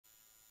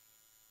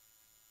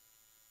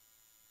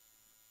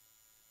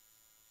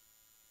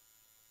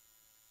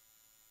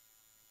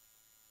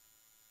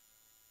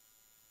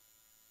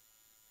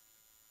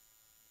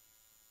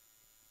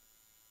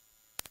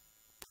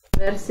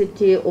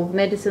University of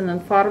Medicine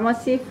and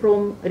Pharmacy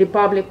from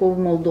Republic of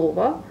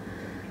Moldova.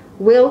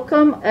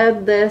 Welcome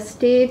at the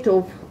State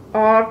of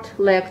Art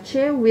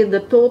lecture with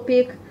the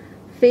topic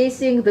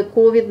Facing the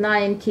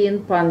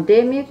COVID-19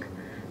 Pandemic,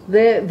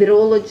 the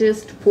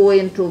Virologist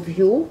Point of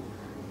View,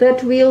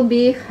 that will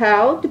be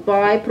held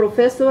by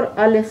Professor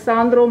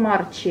Alessandro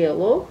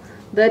Marcello,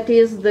 that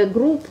is the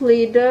group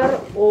leader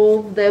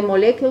of the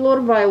Molecular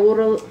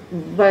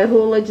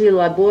Virology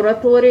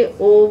Laboratory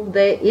of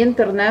the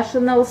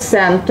International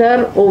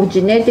Center of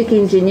Genetic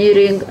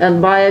Engineering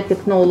and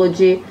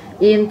Biotechnology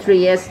in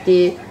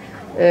Trieste,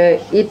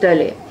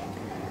 Italy.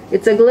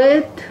 It's a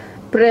great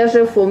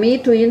pleasure for me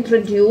to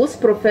introduce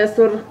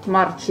Professor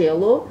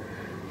Marcello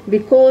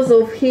because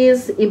of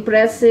his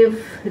impressive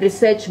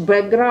research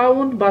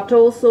background, but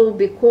also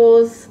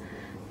because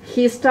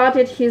he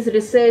started his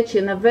research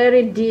in a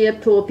very dear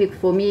topic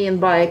for me in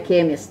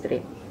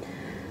biochemistry.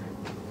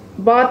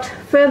 But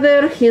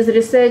further, his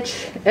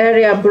research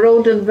area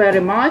broadened very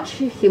much.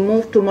 He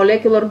moved to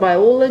molecular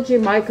biology,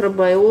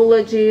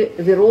 microbiology,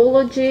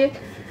 virology,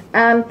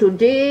 and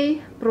today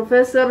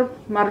Professor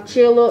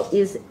Marcello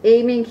is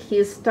aiming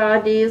his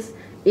studies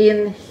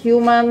in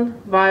human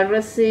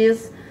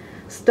viruses,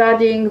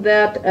 studying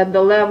that at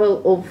the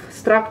level of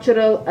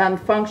structural and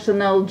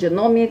functional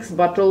genomics,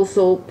 but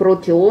also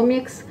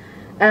proteomics.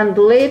 And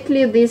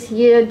lately this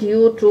year,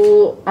 due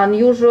to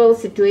unusual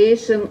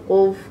situation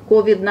of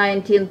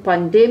COVID-19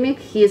 pandemic,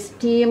 his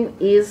team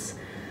is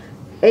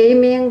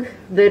aiming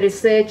the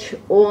research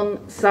on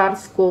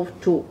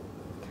SARS-CoV-2.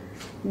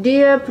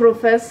 Dear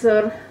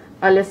Professor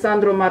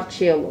Alessandro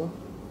Marcello,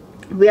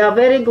 we are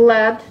very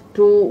glad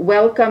to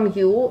welcome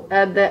you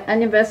at the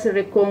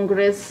Anniversary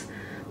Congress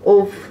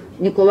of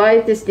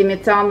Nicolae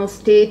Testemițanu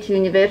State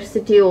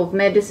University of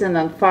Medicine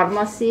and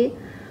Pharmacy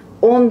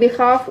on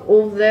behalf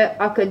of the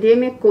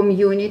academic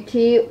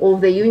community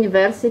of the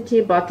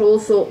university, but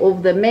also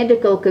of the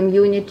medical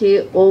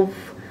community of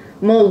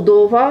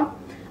Moldova.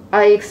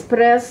 I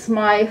express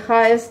my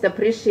highest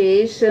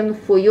appreciation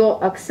for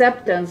your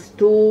acceptance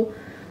to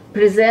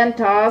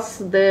present us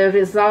the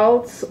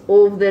results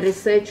of the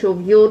research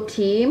of your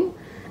team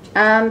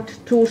and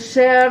to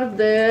share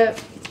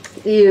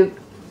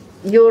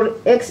your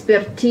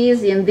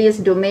expertise in this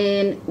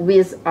domain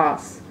with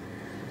us.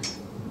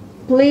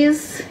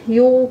 Please,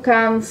 you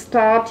can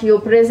start your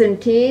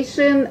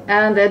presentation,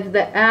 and at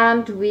the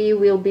end we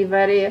will be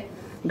very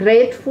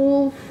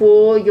grateful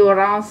for your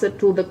answer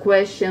to the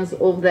questions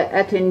of the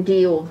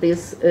attendee of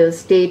this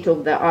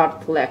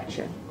state-of-the-art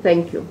lecture.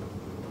 Thank you.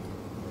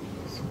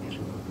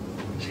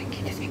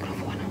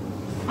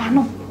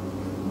 Nu.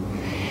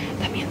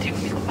 Dar mie îmi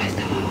trebuie micul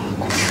ăsta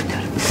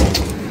computer.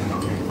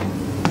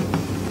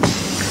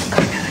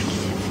 Camera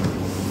închide.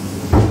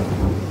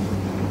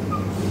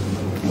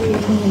 E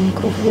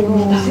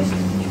microfonul. Da,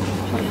 microfonul.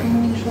 Parcă nu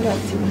e nicio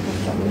reacție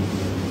confortabilă.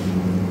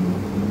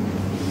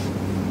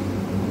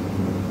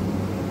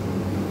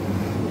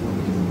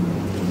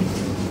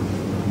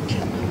 Ce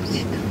am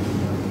auzit?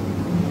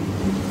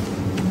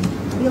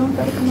 Eu îmi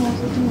pare că nu am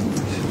auzit nimic.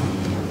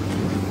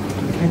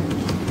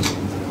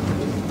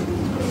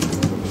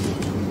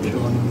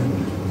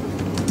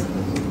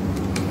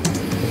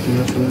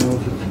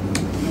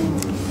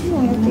 Nu,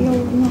 это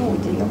eu nu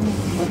aude, el nu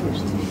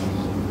vorbește.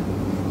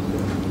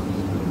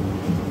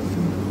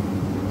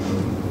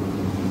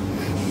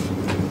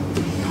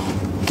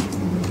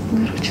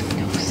 Короче, у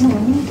меня Nu,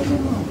 nu trebuie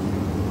mult.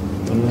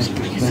 nu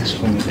spune să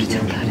facă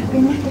prezentarea.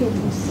 Păi nu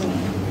trebuie să...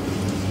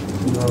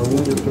 Dar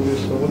unde trebuie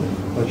să văd?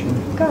 La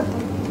cine? Gata.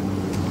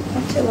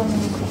 Acela nu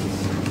microfon.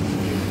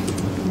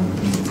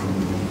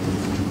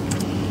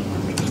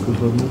 Ce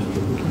scuza noastră?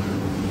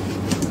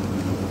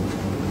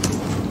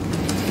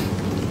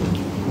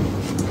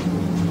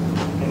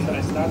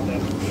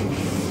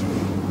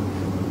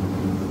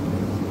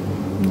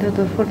 Da,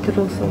 dar foarte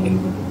rău să aud.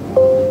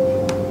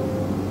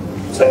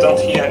 So I don't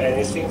hear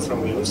anything from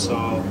you, so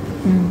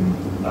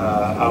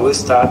I will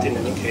start in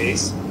any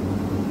case,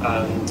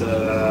 and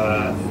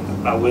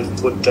I will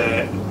put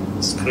the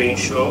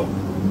screenshot.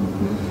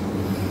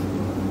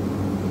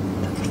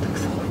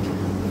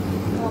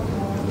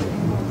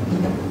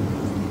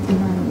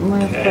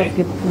 Mai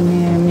aproape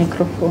pune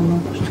microfonul.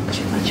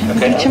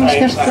 Okay,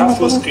 I have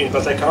full screen,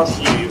 but I cannot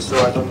hear you, so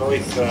I don't know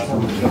if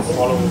you're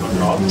following or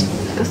not.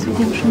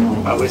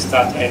 I will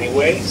start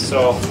anyway, so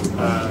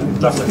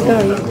good afternoon,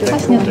 and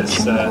thank you for this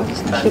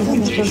kind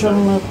invitation.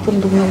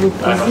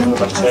 I'm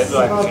Marcello,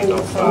 I'm head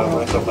of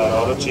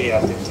microbiology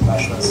at the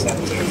International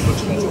Center for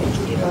Genetic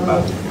Engineering and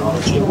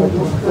Biotechnology.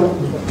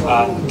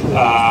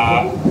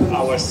 And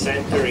our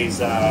center is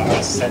a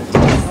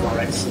center for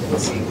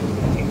excellence in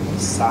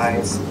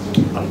science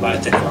and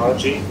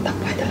biotechnology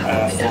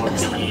for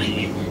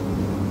the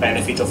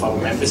benefit of our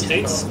member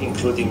states,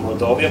 including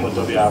Moldova.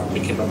 Moldova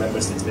became a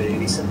member state very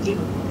recently,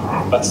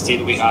 but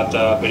still we had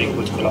a very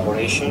good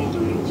collaboration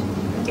during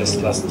this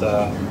last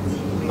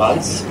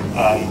months,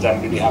 and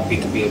I'm really happy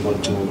to be able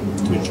to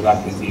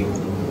interact with you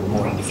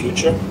more in the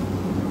future.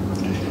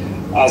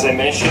 As I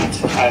mentioned,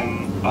 I'm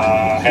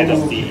head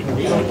of the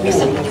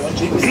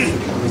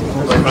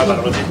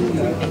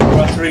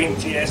laboratory in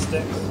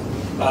Trieste.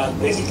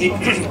 Basically,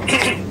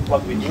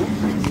 what we do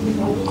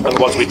and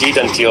what we did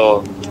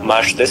until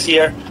March this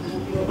year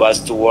was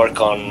to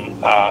work on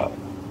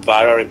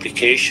viral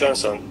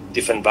replications on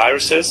different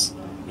viruses,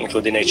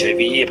 including HIV,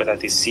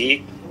 hepatitis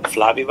C,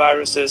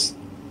 flaviviruses.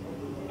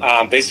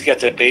 Basically at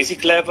the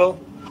basic level,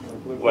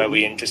 where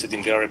we're interested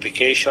in viral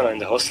replication and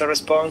the host cell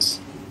response.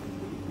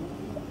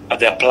 At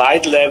the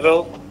applied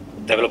level,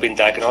 developing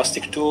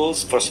diagnostic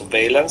tools for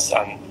surveillance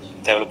and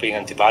developing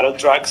antiviral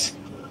drugs.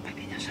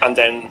 And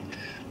then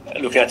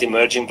looking at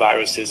emerging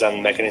viruses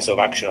and mechanisms of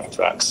action of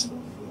drugs.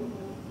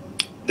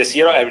 This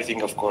year,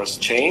 everything, of course,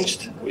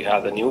 changed. We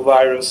had a new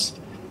virus,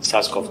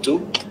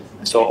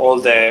 SARS-CoV-2. So all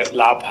the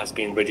lab has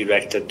been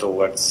redirected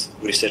towards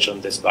research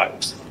on this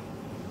virus.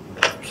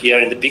 Here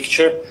in the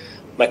picture,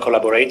 my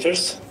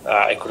collaborators,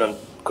 I couldn't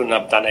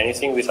have done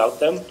anything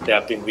without them. They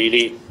have been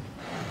really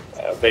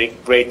very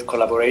great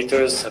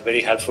collaborators,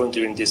 very helpful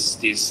during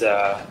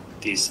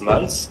these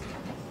months.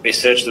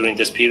 Research during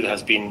this period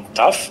has been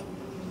tough,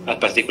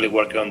 particularly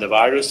working on the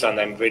virus, and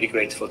I'm really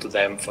grateful to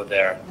them for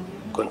their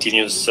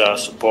continuous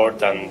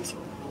support and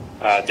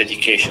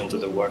dedication to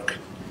the work.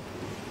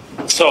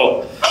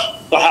 So,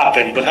 what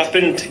happened? What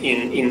happened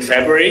in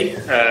February?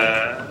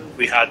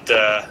 We had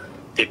the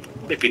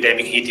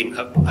epidemic hitting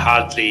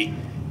hardly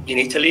in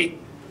Italy,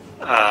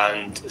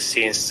 and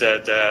since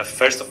the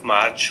 1st of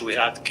March, we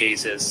had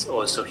cases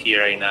also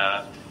here in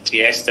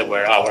Trieste,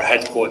 where our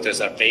headquarters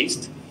are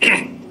based.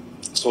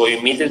 So we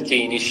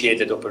immediately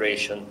initiated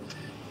operation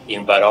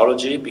in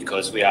virology,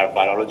 because we are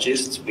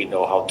virologists. We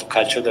know how to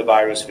culture the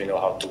virus, we know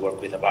how to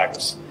work with the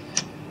virus.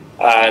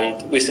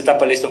 And we set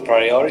up a list of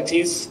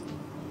priorities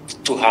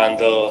to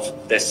handle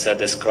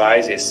this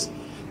crisis,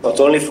 not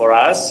only for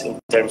us in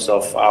terms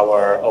of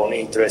our own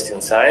interest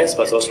in science,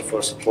 but also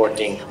for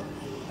supporting,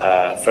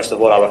 first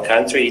of all, our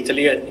country,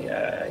 Italy,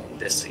 in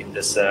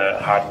this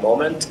hard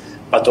moment,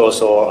 but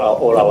also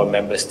all our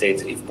member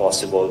states, if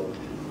possible,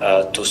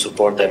 to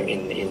support them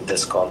in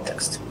this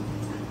context.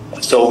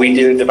 So we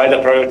divide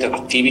the priority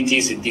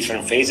activities in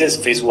different phases.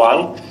 Phase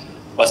 1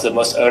 was the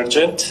most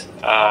urgent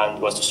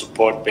and was to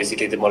support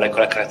basically the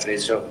molecular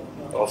characterization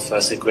of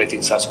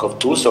circulating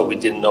SARS-CoV-2. So we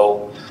didn't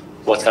know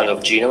what kind of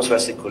genomes were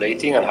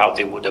circulating and how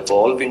they would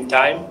evolve in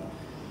time.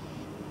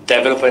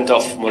 Development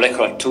of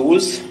molecular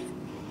tools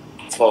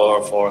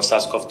for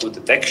SARS-CoV-2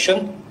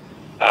 detection.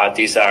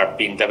 These are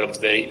being developed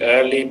very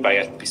early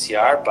by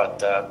PCR,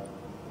 but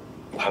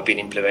have been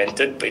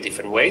implemented by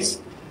different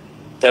ways.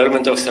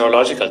 Development of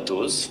serological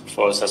tools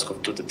for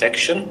SARS-CoV-2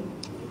 detection,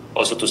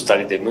 also to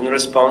study the immune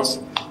response,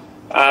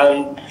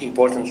 and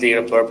importantly,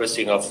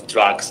 repurposing of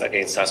drugs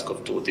against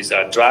SARS-CoV-2. These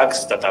are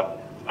drugs that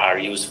are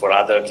used for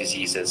other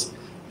diseases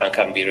and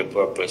can be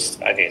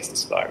repurposed against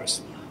this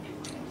virus.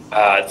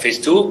 Phase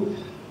 2,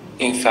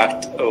 in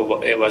fact,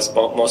 it was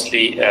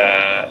mostly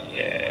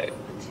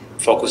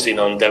focusing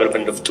on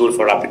development of tools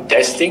for rapid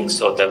testing,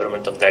 so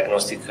development of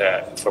diagnostic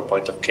for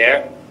point of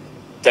care,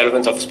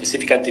 development of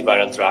specific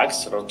antiviral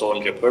drugs, so not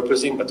only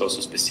repurposing, but also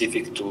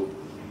specific to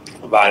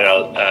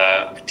viral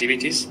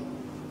activities.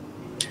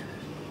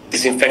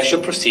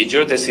 Disinfection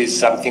procedure, this is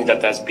something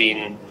that has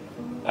been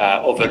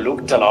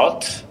overlooked a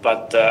lot,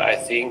 but I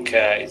think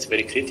it's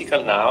very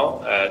critical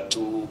now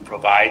to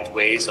provide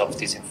ways of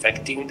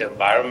disinfecting the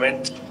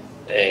environment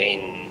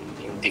in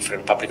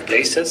different public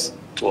places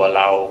to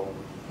allow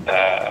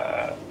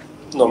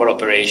normal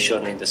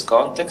operation in this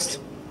context.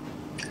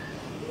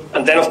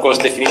 And then, of course,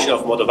 definition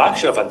of mode of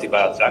action of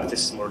antiviral drugs.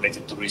 This is more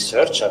related to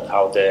research and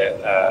how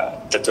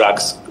the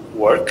drugs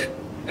work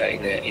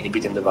in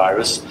inhibiting the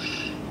virus,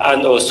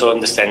 and also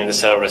understanding the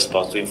cell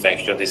response to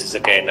infection. This is,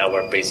 again,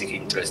 our basic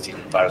interest in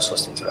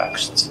virus-host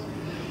interactions.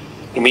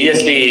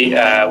 Immediately,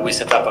 we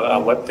set up a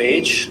web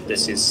page.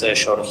 This is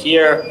shown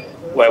here,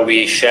 where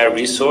we share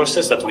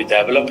resources that we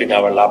develop in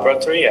our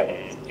laboratory and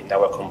in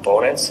our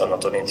components, so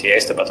not only in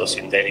Trieste, but also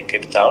in Delhi,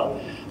 Cape Town.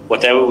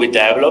 Whatever we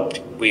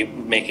developed, we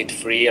make it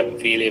free and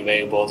freely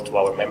available to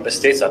our member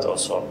states, and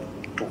also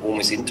to whom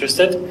is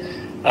interested.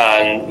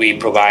 And we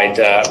provide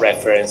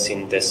reference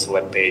in this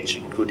webpage,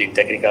 including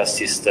technical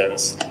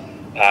assistance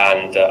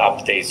and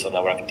updates on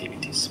our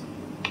activities.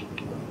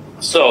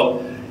 So,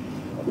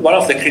 one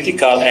of the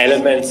critical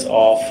elements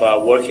of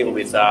working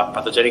with a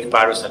pathogenic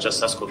virus such as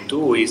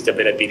SARS-CoV-2 is the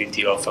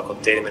availability of a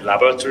containment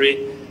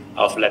laboratory,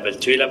 of level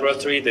 3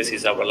 laboratory. This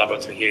is our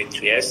laboratory here in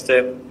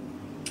Trieste.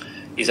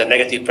 It's a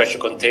negative pressure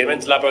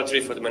containment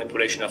laboratory for the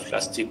manipulation of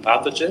class 3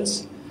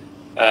 pathogens.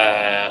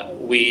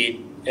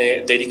 We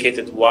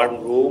dedicated one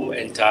room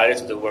entirely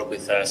to the work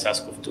with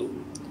SARS-CoV-2.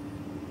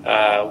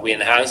 We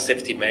enhanced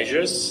safety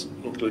measures,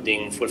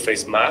 including full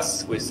face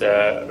masks with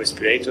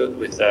respirator,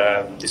 with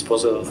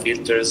disposable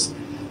filters,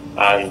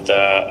 and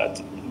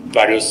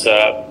various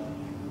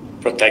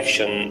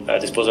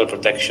disposable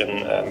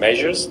protection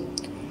measures.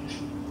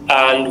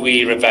 And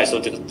we revised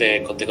all the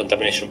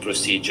contamination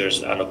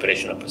procedures and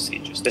operational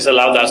procedures. This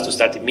allowed us to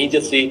start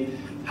immediately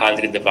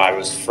handling the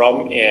virus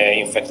from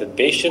infected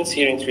patients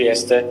here in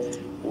Trieste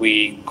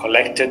we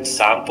collected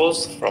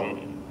samples from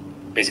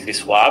basically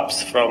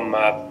swabs from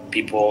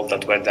people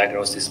that were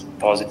diagnosed as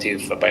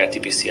positive by a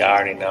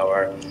TPCR in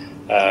our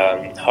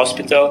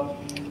hospital,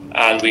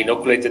 and we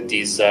inoculated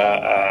these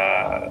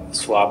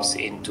swabs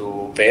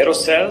into Vero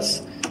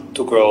cells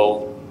to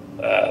grow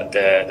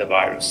the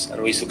virus.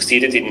 And we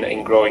succeeded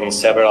in growing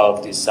several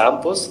of these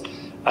samples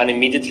and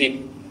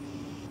immediately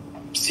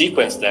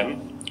sequenced them.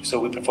 So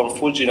we performed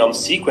full genome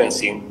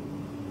sequencing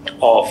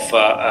of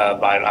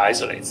viral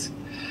isolates.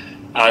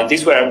 And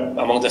these were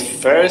among the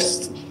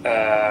first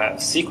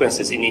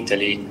sequences in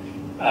Italy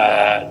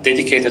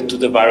dedicated to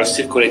the virus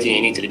circulating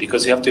in Italy,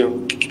 because you have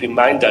to keep in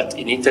mind that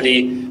in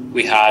Italy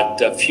we had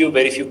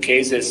very few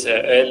cases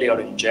early on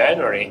in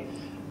January,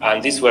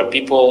 and these were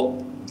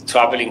people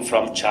traveling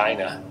from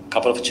China, a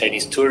couple of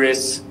Chinese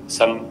tourists,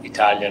 some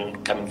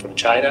Italian coming from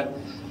China,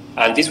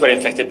 and these were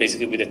infected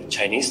basically with a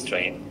Chinese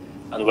strain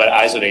and were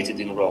isolated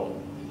in Rome.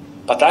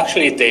 But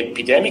actually the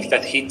epidemic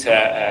that hit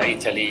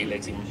Italy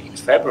late in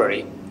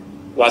February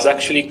was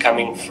actually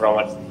coming from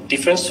a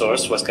different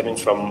source, was coming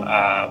from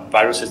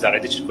viruses that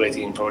are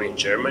circulating probably in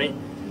Germany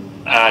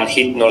and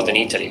hit northern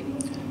Italy.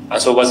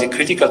 And so it was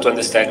critical to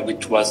understand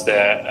which was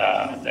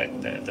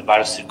the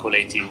virus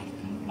circulating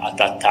at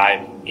that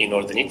time in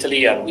northern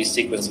Italy. And we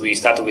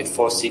started with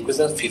 4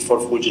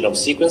 full genome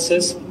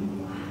sequences,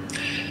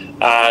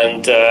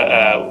 and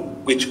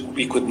which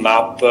we could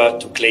map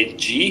to clade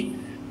G,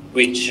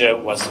 which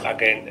was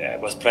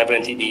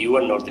prevalent in EU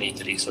and northern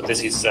Italy. So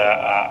this is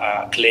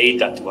a clade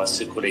that was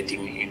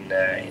circulating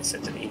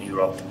in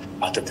Europe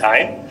at the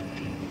time.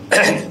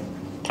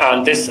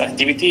 And this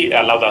activity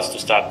allowed us to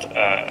start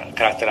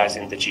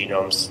characterizing the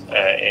genomes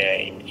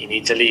in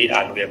Italy,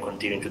 and we are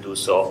continuing to do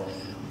so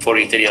for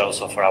Italy,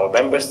 also for our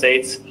member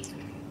states.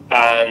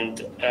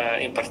 And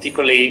in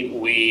particular,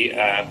 we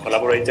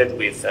collaborated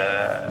with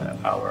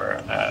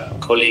our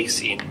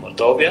colleagues in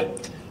Moldova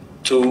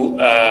to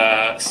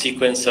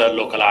sequence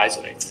local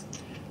isolates.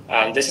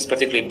 And this is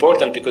particularly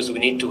important because we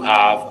need to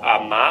have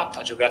a map,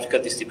 a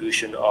geographical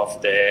distribution of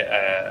the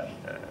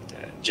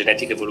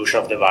genetic evolution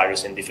of the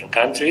virus in different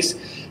countries.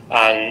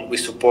 And we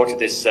support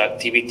this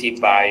activity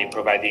by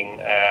providing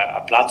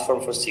a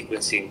platform for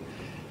sequencing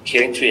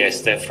here in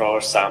Trieste for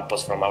our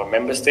samples from our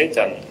member state.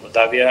 And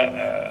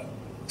Moldavia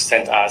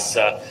sent us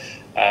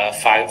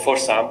 4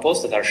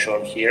 samples that are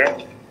shown here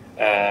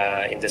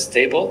in this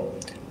table.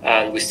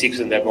 And we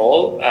sequenced them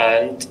all.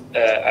 And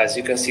as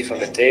you can see from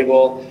the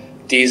table,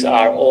 these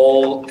are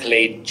all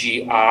clade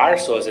GR,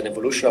 so it's an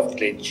evolution of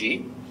clade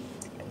G,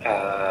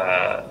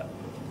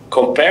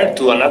 compared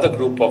to another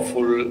group of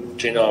full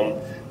genome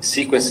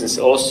sequences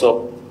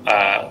also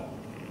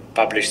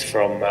published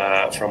from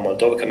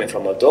Moldova, coming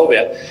from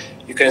Moldova.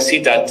 You can see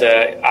that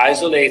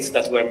isolates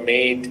that were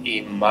made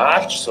in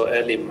March, so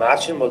early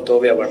March in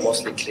Moldova, were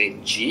mostly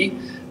clade G,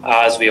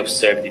 as we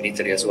observed in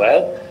Italy as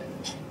well.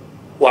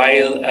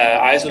 While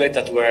isolates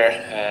that were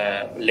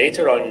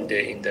later on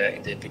in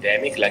the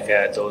epidemic, like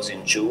those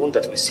in June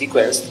that we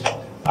sequenced,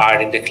 are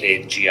in the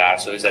clade GR.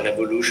 So it's an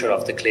evolution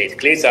of the clade.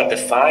 Clades are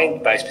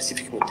defined by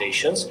specific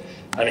mutations,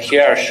 and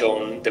here are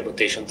shown the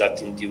mutations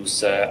that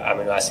induce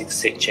amino acid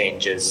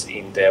changes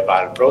in the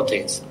viral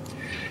proteins.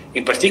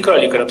 In particular,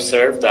 you can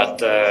observe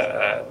that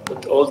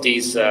all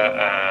these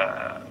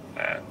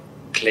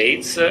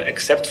clades,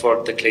 except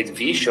for the clade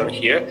V shown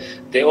here,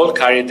 they all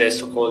carry the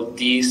so-called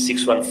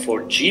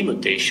D614G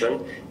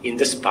mutation in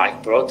the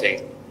spike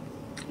protein.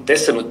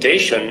 This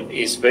mutation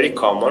is very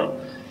common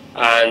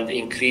and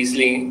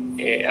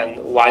increasingly and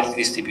widely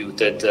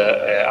distributed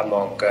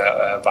among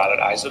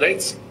viral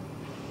isolates.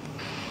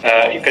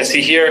 You can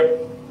see here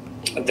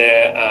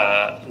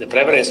the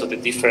prevalence of the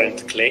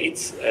different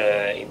clades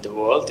in the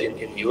world,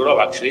 in Europe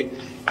actually,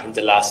 in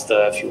the last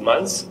few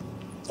months.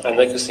 And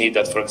you can see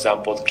that, for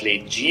example,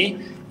 clade G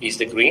is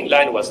the green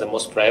line, was the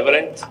most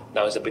prevalent.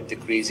 Now it's a bit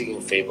decreasing in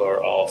favor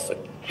of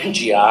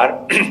GR,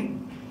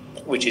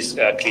 which is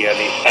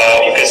clearly,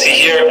 you can see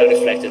here,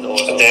 reflected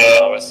also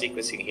in our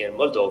sequencing here in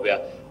Moldova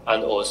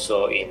and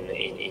also in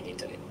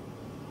Italy.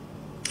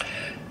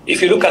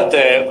 If you look at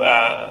the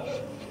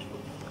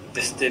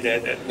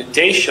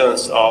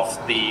mutations of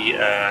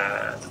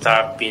that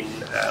have been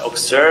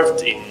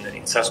observed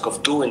in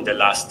SARS-CoV-2 in the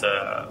last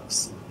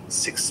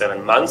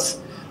 6-7 months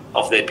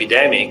of the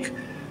epidemic,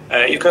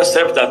 you can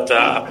observe that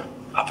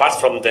apart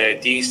from the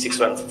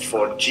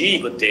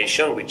D614G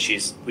mutation, which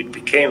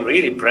became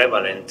really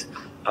prevalent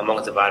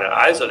among the viral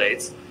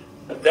isolates,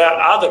 there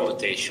are other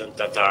mutations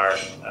that are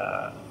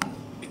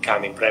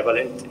becoming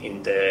prevalent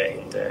in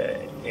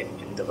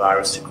the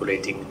virus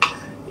circulating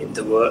in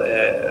the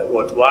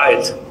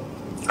worldwide.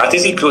 And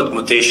these include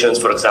mutations,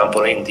 for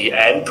example, in the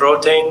N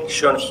protein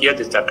shown here.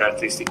 These are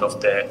characteristic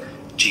of the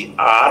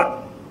GR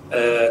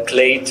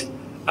clade,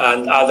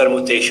 and other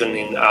mutation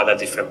in other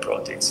different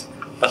proteins.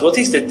 But what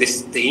is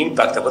the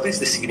impact, what is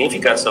the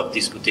significance of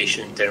this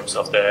mutation in terms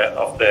of the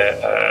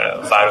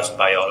virus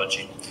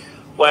biology?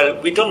 Well,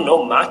 we don't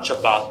know much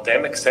about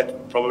them,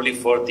 except probably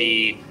for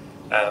the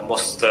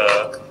most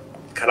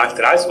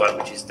characterized one,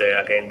 which is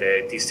again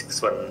the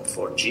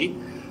D614G.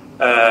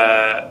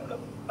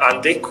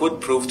 and they could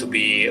prove to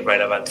be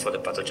relevant for the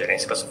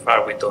pathogenesis, but so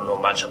far we don't know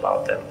much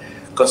about them.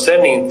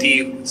 Concerning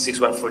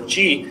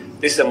T614G,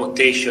 this is a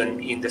mutation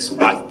in the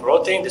spike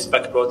protein. The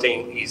spike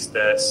protein is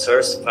the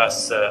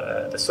surface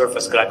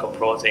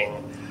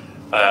glycoprotein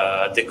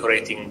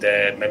decorating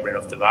the membrane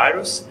of the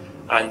virus,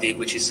 and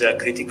which is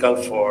critical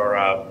for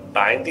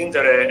binding the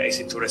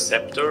ACE2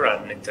 receptor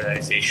and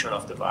internalization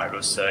of the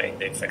virus in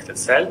the infected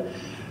cell.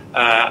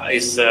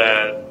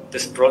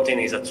 This protein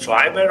is a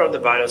trimer on the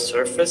viral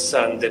surface,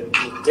 and the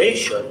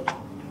mutation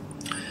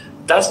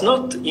does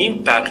not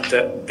impact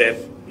the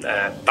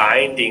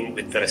binding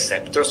with the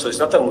receptor. So it's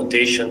not a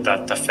mutation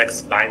that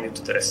affects binding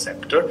to the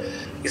receptor.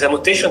 It's a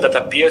mutation that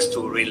appears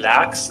to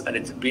relax a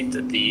little bit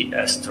the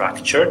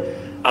structure,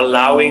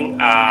 allowing,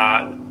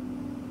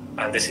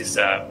 and this is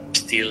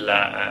still,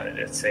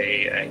 let's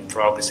say, in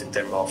progress in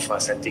terms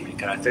of scientific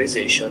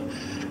characterization,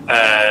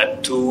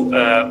 to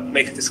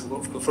make this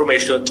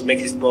conformation, to make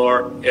it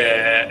more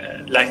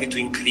likely to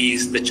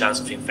increase the chance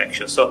of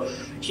infection. So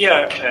here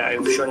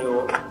I've shown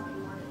you.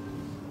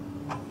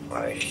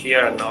 I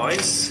hear a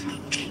noise.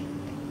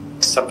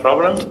 Some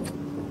problem?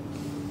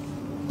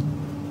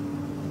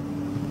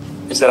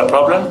 Is there a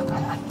problem?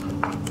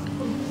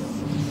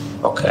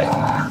 Okay,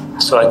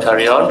 so I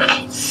carry on.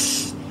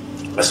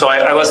 So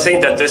I was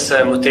saying that this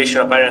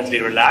mutation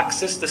apparently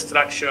relaxes the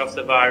structure of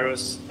the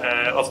virus,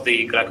 of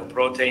the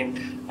glycoprotein,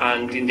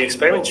 and in the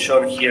experiment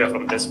shown here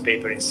from this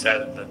paper in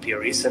Cell that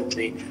appeared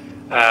recently,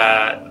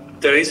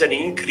 there is an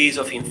increase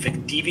of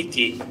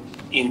infectivity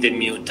in the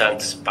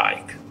mutant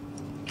spike.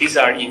 These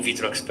are in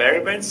vitro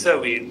experiments.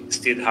 We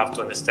still have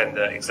to understand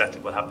exactly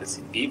what happens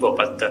in vivo,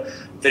 but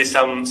there is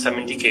some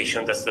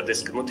indication that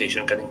this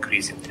mutation can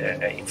increase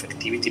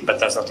infectivity, but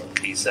does not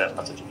increase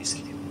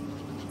pathogenicity.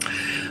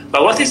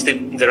 But what is the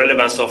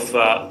relevance of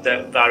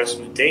the virus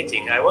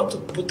mutating? I want to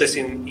put this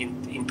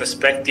in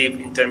perspective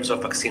in terms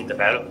of vaccine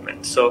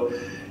development. So,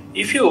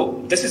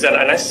 this is a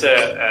nice,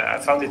 I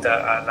found it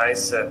a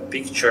nice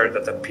picture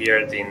that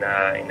appeared in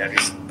a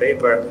recent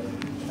paper,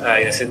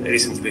 in a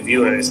recent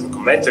review and a recent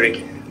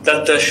commentary,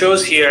 that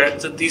shows here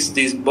that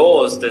these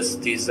balls,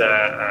 these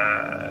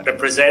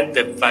represent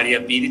the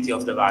variability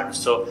of the virus.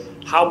 So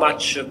how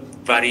much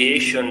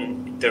variation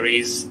there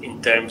is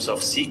in terms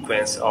of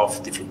sequence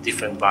of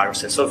different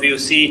viruses. So if you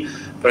see,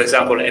 for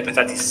example,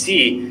 hepatitis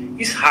C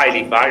is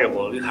highly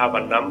variable. You have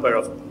a number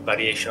of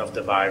variation of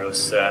the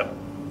virus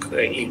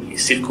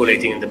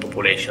circulating in the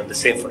population. The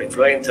same for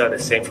influenza, the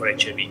same for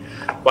HIV.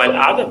 While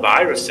other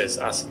viruses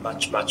are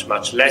much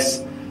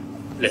less,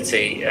 let's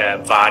say,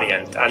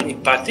 variant, and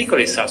in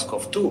particular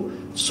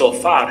SARS-CoV-2 so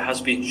far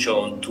has been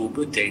shown to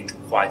mutate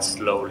quite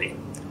slowly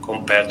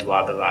compared to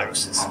other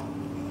viruses.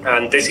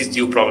 And this is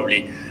due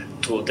probably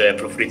to the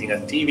proofreading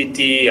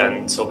activity,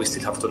 and so we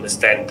still have to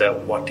understand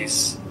what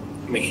is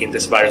making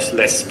this virus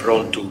less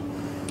prone to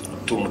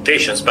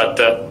mutations. But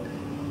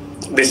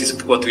this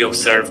is what we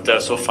observed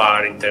so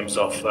far in terms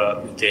of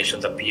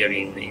mutations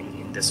appearing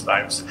in this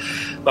virus.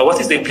 But what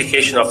is the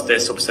implication of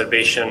this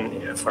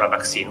observation for a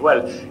vaccine?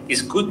 Well,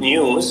 it's good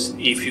news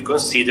if you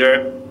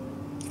consider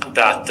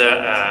that,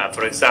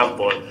 for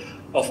example,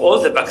 of all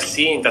the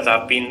vaccines that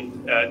have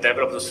been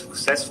developed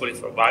successfully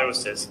for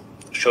viruses,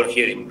 shown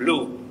here in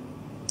blue,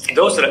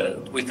 those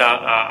with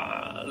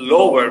a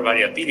lower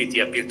variability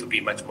appear to be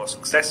much more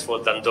successful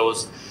than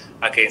those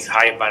against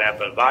high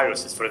variable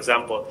viruses. For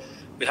example,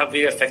 we have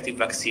very effective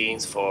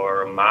vaccines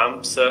for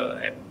mumps,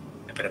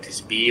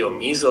 hepatitis B or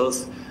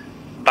measles,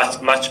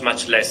 but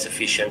much less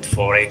efficient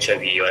for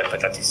HIV or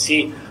hepatitis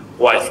C,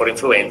 while for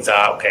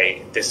influenza,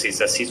 okay, this is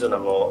a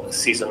seasonal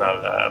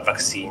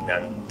vaccine,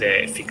 and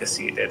the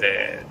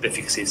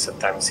efficacy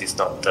sometimes is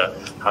not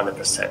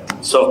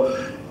 100%. So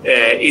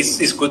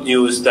it's good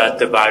news that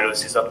the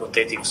virus is not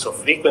mutating so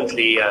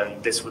frequently,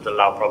 and this would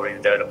allow probably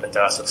the development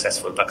of a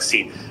successful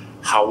vaccine.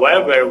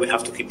 However, we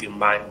have to keep in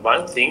mind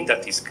one thing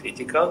that is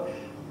critical.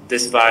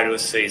 This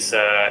virus is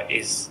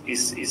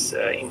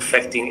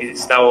infecting,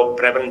 is now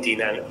prevalent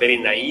in a very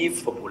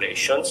naive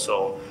population,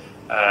 so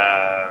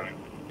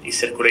is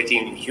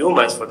circulating in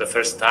humans for the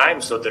first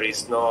time, so there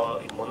is no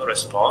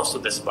immunoresponse to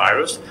this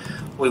virus.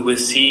 We will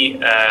see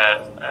in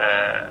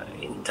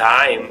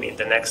time, in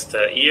the next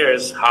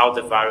years, how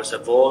the virus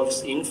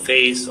evolves in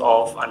face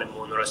of an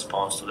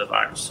immunoresponse to the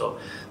virus. So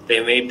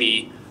there may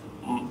be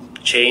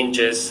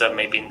changes,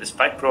 maybe in the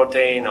spike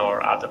protein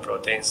or other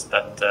proteins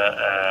that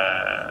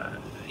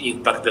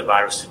impact the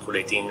virus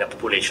circulating in a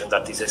population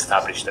that is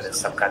established as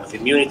some kind of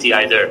immunity,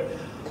 either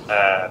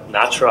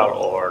natural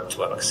or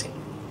to a vaccine.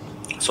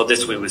 So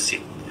this we will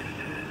see.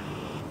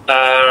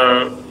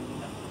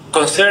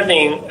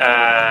 Concerning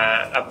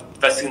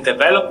vaccine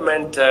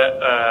development,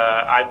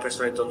 I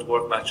personally don't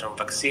work much on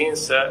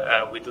vaccines.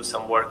 We do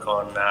some work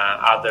on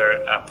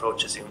other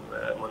approaches,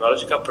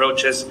 immunological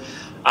approaches,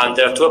 and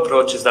there are two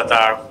approaches that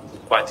are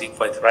quite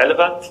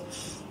relevant.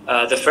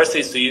 The first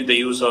is the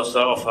use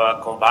also of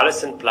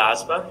convalescent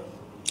plasma.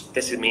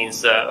 This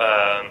means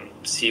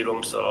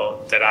serums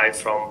derived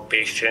from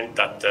patients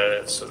that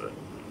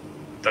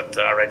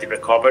already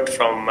recovered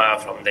from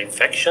the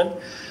infection.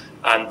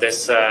 And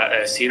this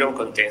serum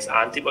contains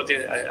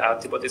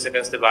antibodies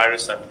against the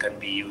virus and can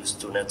be used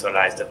to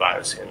neutralize the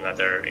virus in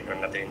another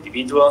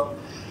individual.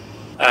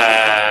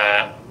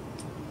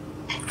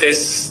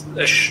 This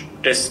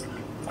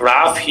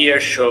graph here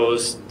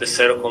shows the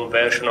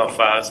seroconversion of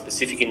a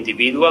specific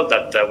individual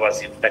that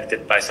was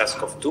infected by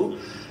SARS-CoV-2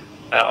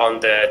 on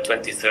the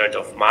 23rd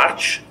of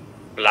March.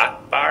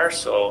 Black bar,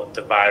 so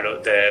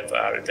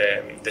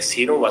the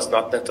serum was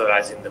not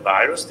neutralizing the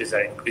virus. These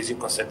are increasing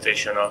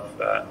concentration of.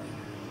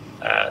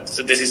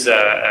 So this is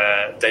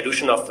a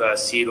dilution of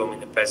serum in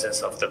the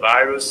presence of the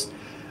virus.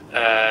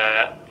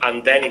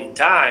 And then in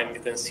time, you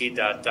can see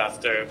that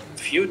after a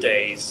few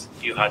days,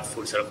 you had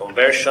full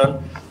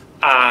seroconversion,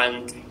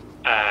 and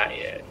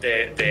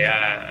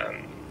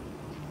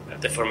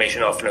the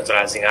formation of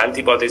neutralizing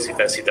antibodies. You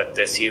can see that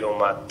the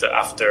serum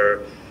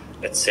after,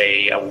 let's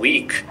say, a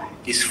week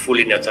is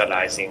fully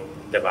neutralizing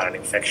the viral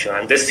infection,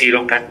 and the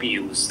serum can be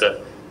used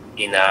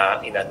in a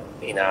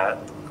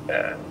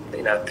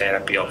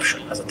therapy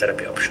option, as a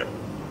therapy option.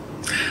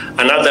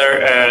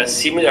 Another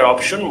similar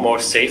option, more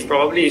safe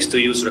probably, is to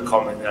use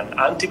recombinant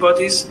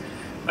antibodies.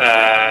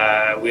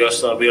 We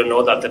all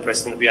know that the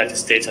President of the United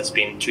States has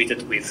been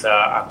treated with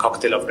a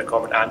cocktail of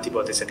recombinant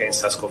antibodies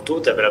against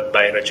SARS-CoV-2 developed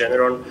by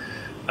Regeneron.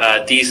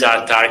 These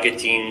are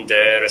targeting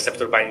the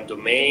receptor binding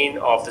domain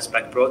of the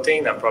spike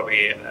protein, and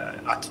probably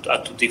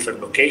at two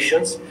different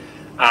locations,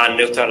 and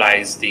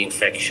neutralize the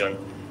infection.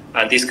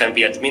 And these can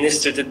be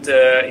administered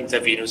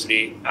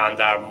intravenously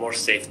and are more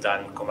safe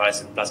than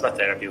convalescent plasma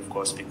therapy, of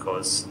course,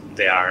 because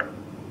they are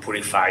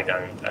purified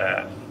and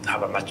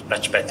have a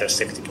much better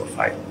safety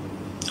profile.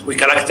 We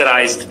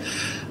characterized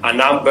a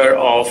number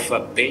of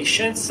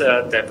patients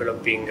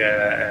developing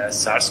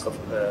SARS-CoV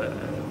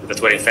that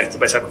were infected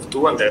by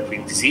SARS-CoV-2 and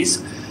developing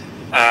disease.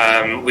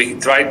 We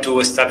tried to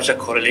establish a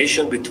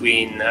correlation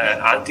between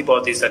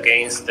antibodies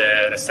against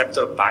the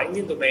receptor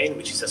binding domain,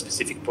 which is a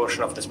specific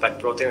portion of the spike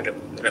protein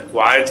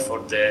required for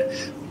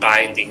the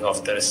binding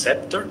of the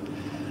receptor.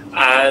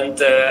 And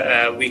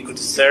we could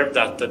observe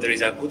that there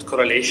is a good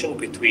correlation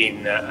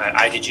between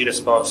IgG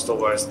response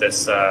towards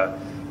this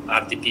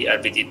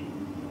RBD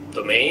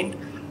domain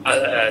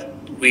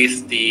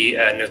with the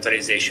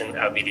neutralization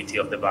ability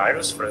of the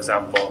virus. For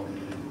example,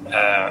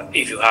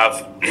 if you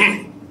have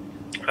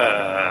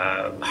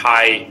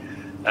high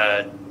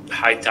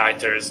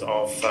titers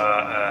of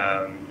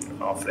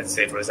let's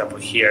say, for example,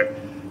 here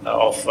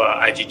of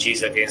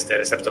IgGs against the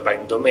receptor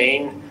binding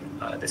domain,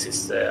 this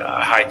is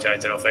a high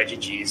titer of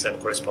IgGs and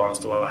corresponds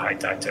to a high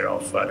titer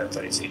of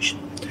neutralization.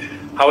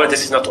 However,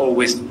 this is not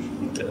always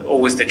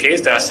the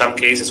case. There are some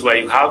cases where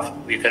you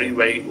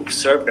can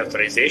observe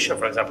neutralization.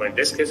 For example, in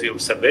this case, you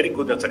observe very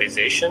good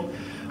neutralization,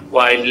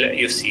 while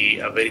you see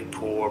a very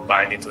poor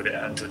binding to the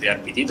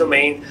RBD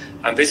domain.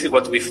 And basically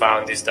what we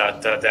found is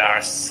that there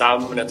are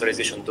some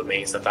neutralization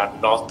domains that are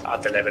not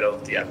at the level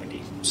of the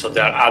RBD. So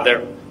there are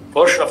other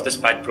portions of the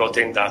spike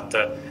protein that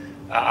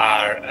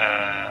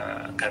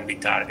can be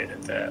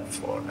targeted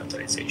for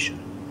neutralization.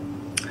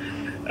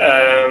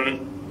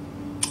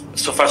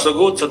 So far so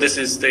good. So this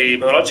is the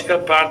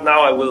immunological part.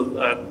 Now I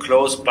will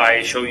close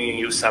by showing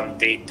you some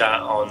data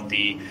on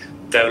the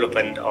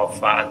development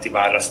of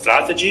antiviral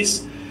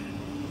strategies.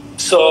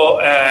 So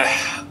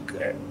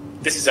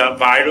this is a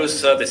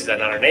virus, this is an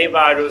RNA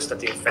virus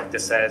that infects the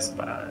cells,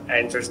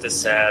 enters the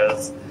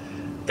cells.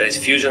 There is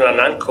fusion and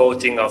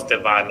uncoating of the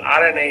viral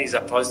RNA, is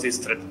a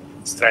positive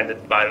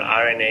stranded viral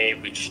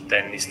RNA, which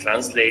then is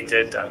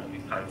translated and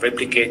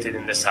replicated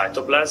in the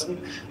cytoplasm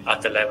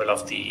at the level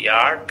of the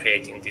ER,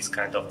 creating this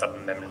kind of double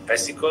membrane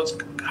vesicles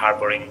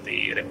harboring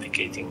the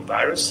replicating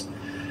virus.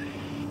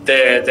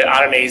 The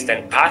RNA is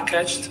then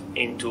packaged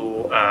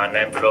into an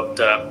enveloped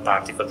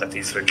particle that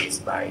is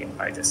released by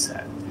the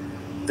cell.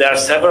 There are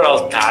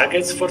several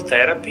targets for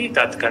therapy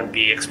that can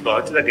be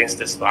exploited against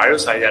this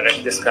virus. I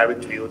already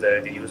described to you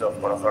the use of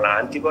monoclonal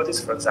antibodies,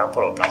 for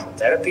example, or plasma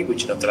therapy,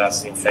 which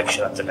neutralizes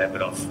infection at the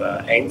level of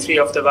entry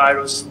of the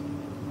virus.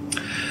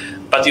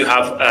 But you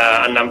have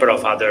a number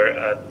of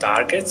other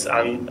targets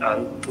and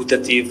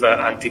putative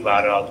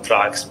antiviral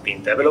drugs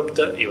being developed.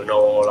 You know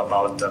all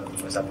about,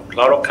 for example,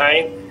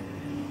 chloroquine.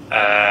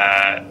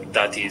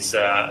 That is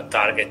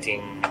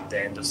targeting the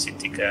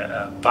endocytic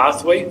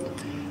pathway,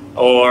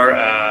 or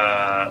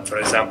for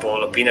example,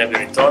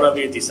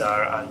 lopinavir-ritonavir. These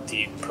are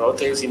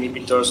anti-protease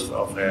inhibitors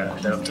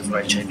developed for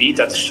HIV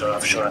that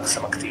have shown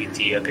some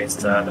activity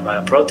against the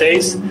viral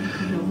protease,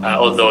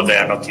 although they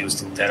are not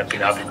used in therapy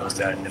now because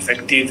they are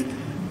ineffective.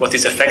 What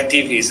is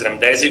effective is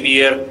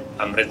remdesivir.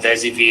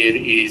 Remdesivir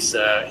is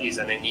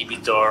an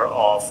inhibitor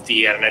of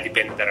the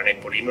RNA-dependent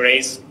RNA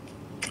polymerase,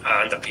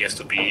 and appears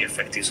to be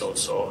effective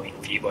also in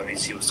vivo and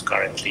is used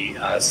currently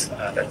as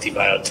an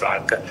antiviral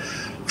drug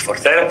for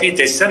therapy.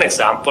 This is an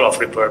example of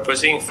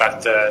repurposing. In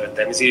fact,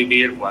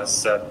 remdesivir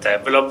was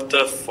developed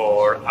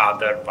for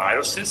other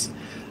viruses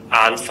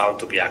and found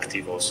to be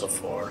active also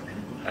for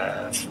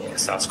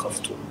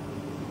SARS-CoV-2.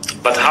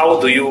 But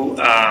how do you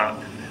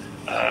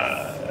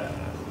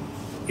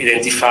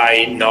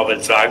identify novel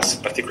drugs,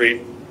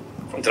 particularly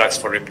drugs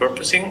for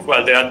repurposing?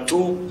 Well, there are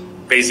two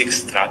basic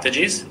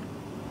strategies.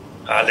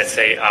 Let's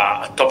say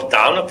a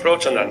top-down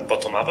approach and a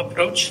bottom-up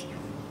approach.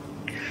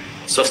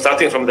 So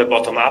starting from the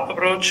bottom-up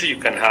approach, you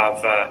can have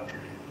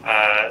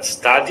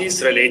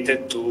studies related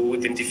to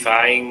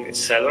identifying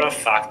cellular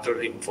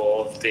factors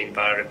involved in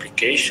viral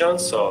replication.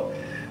 So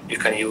you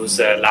can use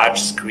large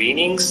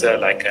screenings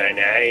like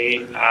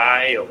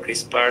RNA or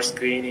CRISPR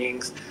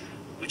screenings,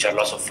 which are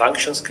loss of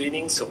function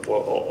screenings,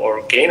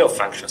 or gain of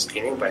function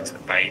screening by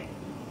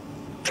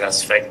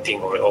transfecting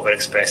or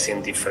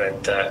overexpressing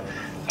different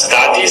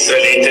studies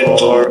related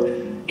to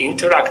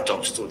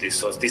interactome studies.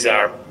 So these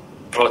are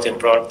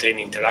protein-protein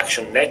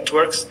interaction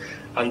networks,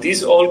 and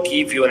these all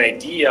give you an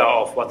idea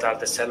of what are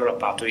the cellular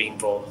pathways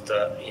involved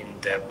in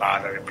the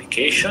viral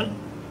replication.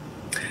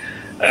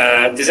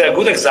 This is a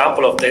good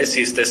example of this.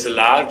 Is this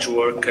large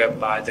work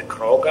by the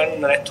Krogan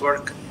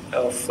network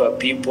of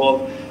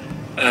people.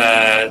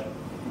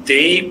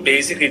 They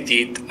basically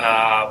did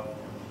a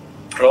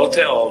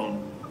proteome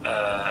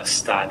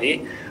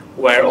study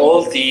where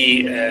all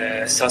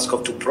the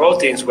SARS-CoV-2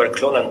 proteins were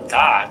cloned and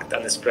tagged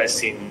and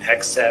expressed in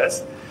hex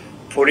cells,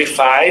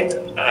 purified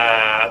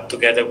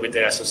together with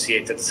the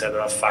associated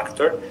cellular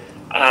factor,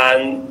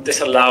 and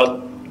this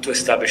allowed to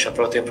establish a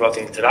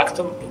protein-protein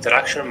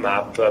interaction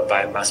map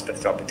by mass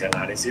spectrometry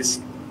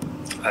analysis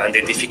and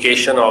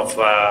identification of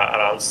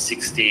around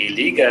 60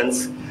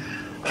 ligands,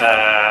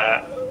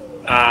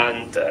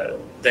 and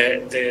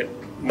the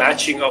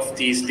matching of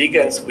these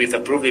ligands with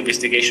approved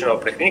investigation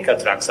of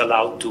preclinical drugs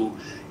allowed to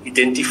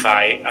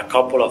identify a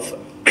couple of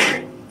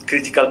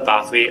critical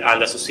pathway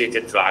and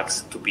associated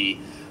drugs to be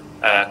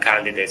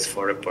candidates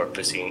for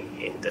repurposing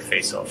in the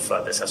face of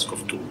the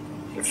SARS-CoV-2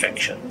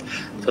 infection.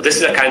 So this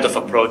is a kind of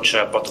approach,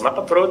 bottom-up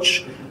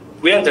approach.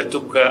 We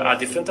undertook a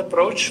different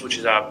approach, which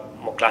is a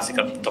more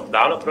classical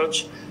top-down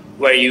approach,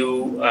 where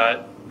you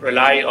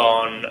rely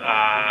on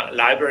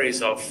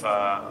libraries of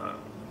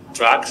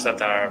drugs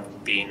that are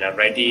being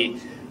already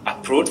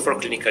approved for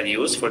clinical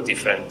use for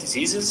different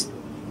diseases,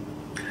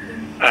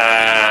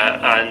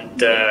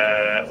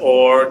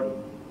 or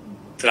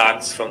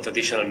drugs from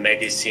traditional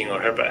medicine or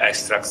herbal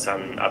extracts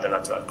and other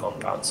natural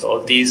compounds. So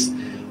all these,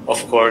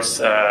 of course,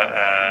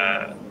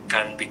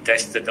 can be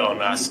tested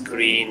on a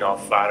screen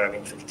of viral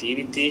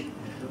infectivity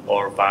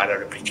or viral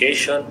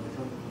replication.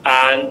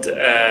 And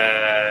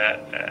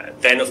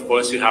then, of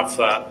course, you have,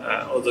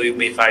 although you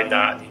may find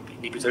an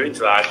inhibitory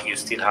drug, you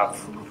still have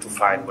to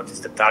find what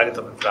is the target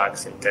of the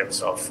drugs in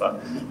terms of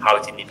how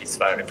it inhibits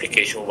viral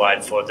replication,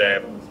 while for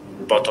the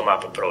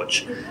bottom-up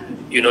approach,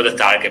 you know the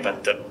target,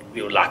 but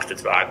you lack the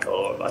drug,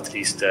 or at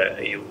least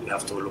you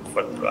have to look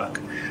for the drug.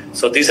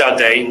 So these are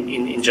the,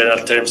 in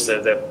general terms,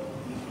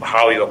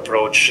 how you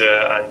approach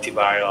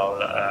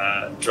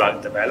antiviral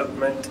drug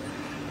development.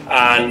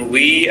 And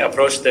we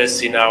approached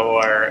this in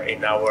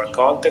our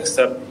context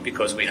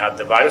because we had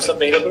the virus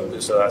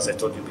available. So as I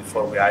told you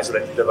before, we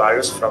isolated the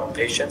virus from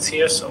patients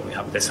here. So we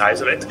have this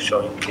isolate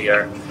showing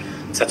clear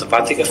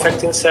cytopathic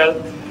effect in cell.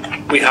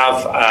 We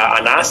have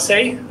an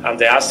assay, and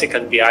the assay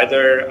can be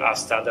either a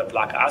standard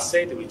plaque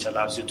assay, which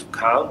allows you to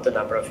count the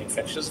number of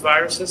infectious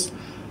viruses,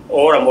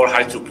 or a more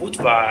high throughput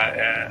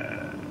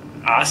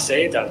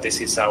assay. That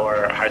this is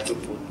our high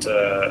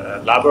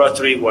throughput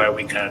laboratory, where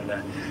we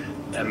can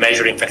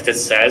measure infected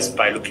cells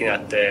by looking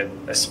at the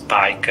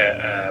spike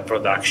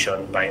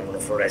production by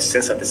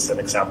immunofluorescence. And this is an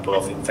example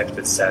of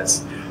infected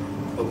cells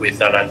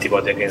with an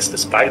antibody against the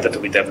spike that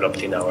we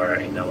developed in our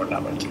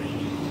laboratory.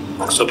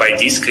 So by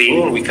this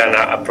screening, we can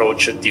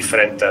approach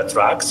different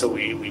drugs. So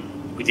we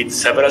did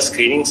several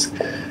screenings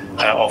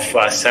of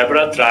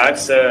several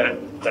drugs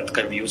that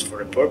can be used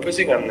for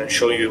repurposing, and I'll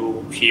show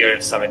you here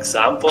some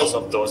examples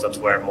of those that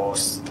were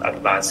most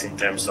advanced in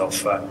terms of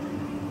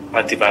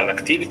antiviral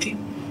activity.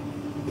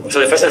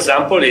 So the first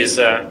example is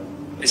a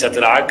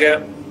drug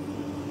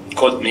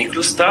called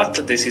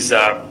miglustat. This is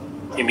an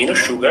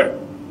immunosugar,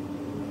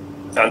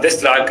 and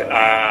this drug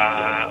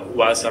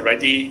was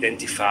already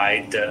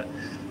identified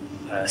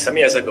some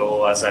years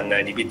ago as an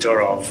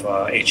inhibitor of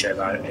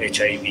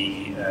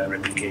HIV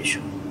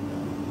replication.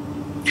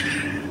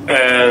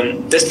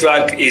 This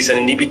drug is an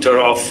inhibitor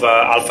of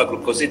alpha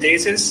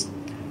glucosidases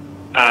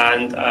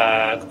and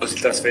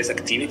glucosyltransferase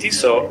activity.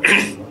 So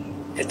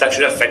it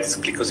actually affects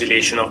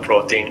glycosylation of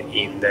protein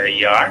in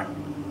the ER.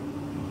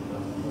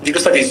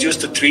 Miglustat is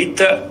used to treat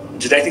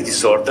genetic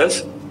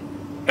disorders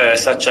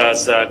such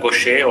as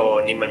Gaucher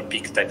or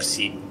Niemann-Pick type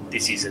C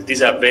diseases.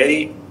 These are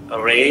very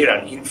rare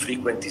and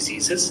infrequent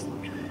diseases.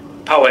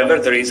 However,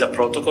 there is a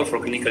protocol for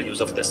clinical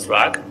use of this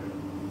drug,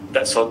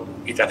 so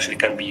it actually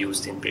can be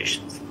used in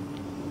patients.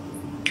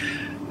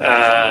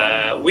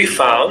 We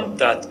found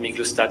that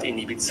miglustat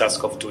inhibits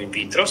SARS-CoV-2 in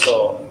vitro.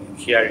 So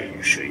here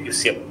you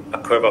see a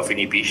curve of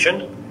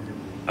inhibition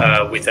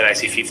with an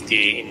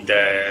IC50 in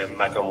the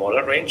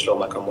micromolar range, low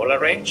micromolar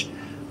range,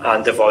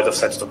 and devoid of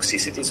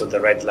cytotoxicity. So the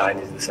red line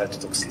is the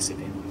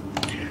cytotoxicity.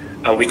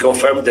 And we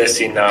confirmed this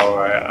in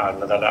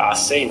another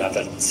assay in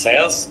adult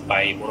cells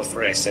by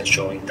immunofluorescence,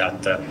 showing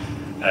that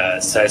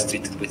cells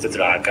treated with the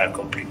drug are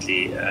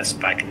completely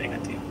spike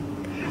negative.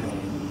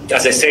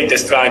 As I said,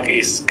 this drug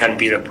can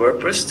be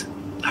repurposed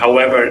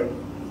However,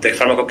 the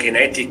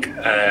pharmacokinetic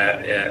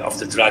of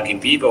the drug in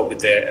vivo with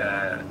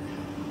the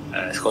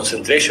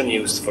concentration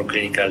used for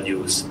clinical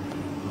use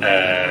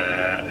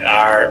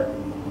are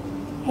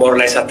more or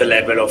less at the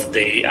level of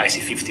the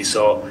IC50.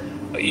 So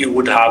we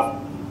would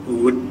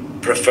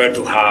prefer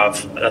to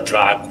have a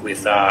drug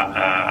with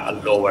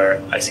a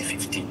lower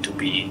IC50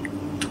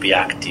 to be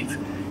active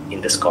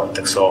in this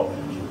context. So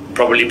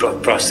probably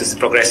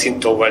progressing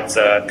towards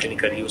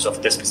clinical use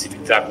of the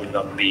specific drug will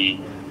not be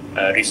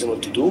reasonable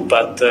to do,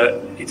 but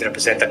it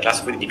represents a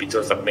class of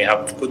inhibitors that may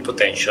have good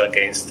potential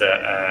against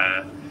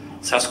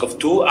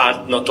SARS-CoV-2,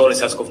 and not only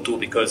SARS-CoV-2,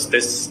 because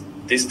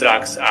these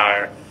drugs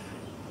are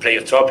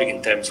pleiotropic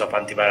in terms of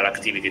antiviral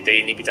activity.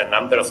 They inhibit a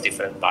number of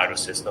different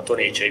viruses, not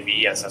only HIV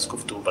and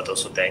SARS-CoV-2, but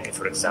also dengue,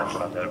 for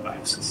example, and other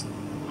viruses.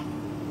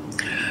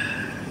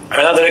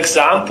 Another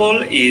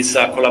example is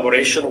a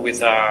collaboration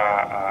with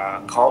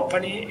a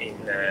company in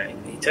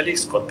Italy.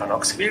 It's called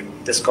Panoxivir.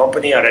 This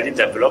company already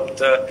developed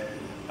a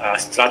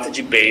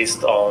strategy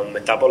based on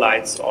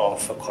metabolites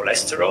of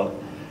cholesterol,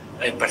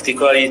 in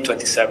particularly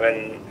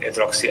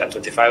 27-hydroxy and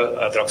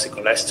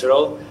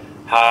 25-hydroxycholesterol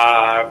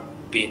have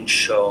been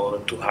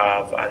shown to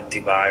have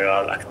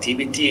antiviral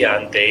activity,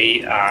 and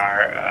they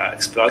are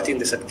exploiting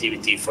this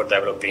activity for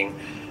developing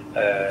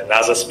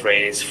nasal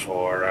sprays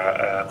for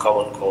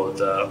common cold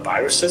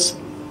viruses.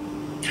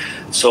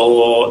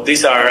 So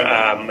these are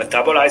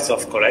metabolites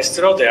of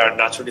cholesterol. They are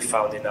naturally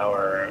found in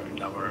our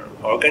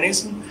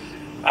organism.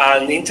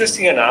 And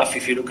interesting enough,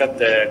 if you look at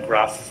the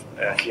graph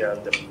here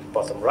on the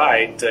bottom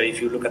right,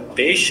 if you look at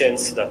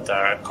patients that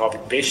are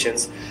COVID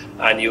patients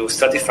and you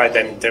stratify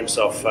them in terms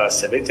of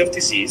severity of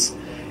disease,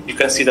 you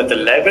can see that the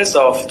levels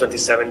of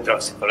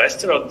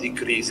 27-hydroxycholesterol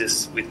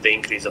decreases with the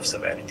increase of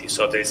severity.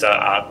 So there is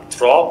a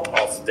drop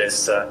of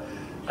this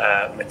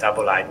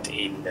metabolite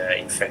in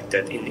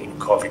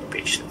COVID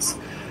patients.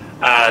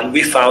 And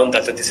we found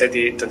that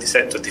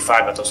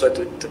 25, but also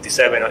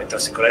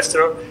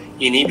 27-hydroxycholesterol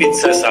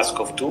inhibits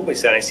SARS-CoV-2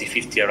 with an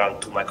IC50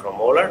 around 2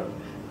 micromolar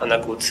and a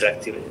good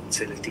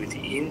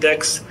selectivity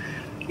index.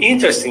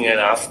 Interesting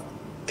enough,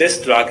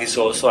 this drug is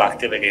also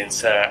active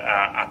against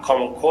a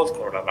common cold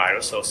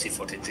coronavirus, so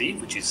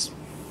C43, which is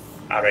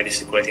already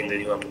circulating in the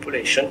human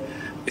population,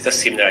 with a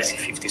similar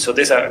IC50. So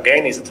this,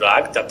 again, is a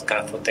drug that can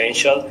have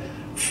potential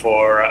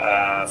for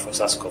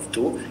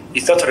SARS-CoV-2.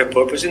 It's not a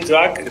repurposed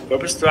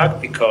drug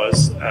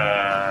because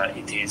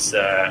it is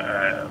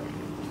a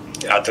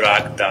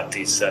drug that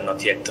is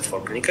not yet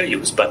for clinical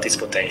use, but it's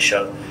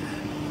potential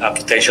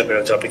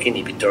pleiotropic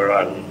inhibitor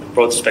and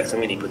broad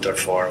spectrum inhibitor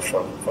for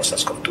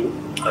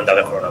SARS-CoV-2 and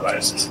other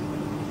coronaviruses.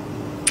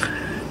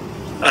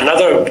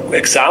 Another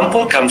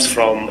example comes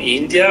from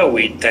India.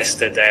 We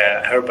tested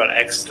herbal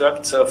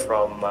extracts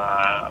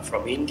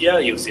from India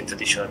used in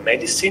traditional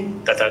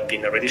medicine that have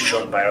been already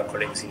shown by our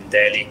colleagues in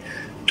Delhi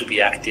to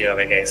be active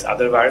against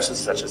other viruses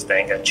such as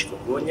dengue and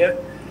chikungunya.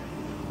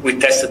 We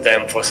tested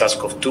them for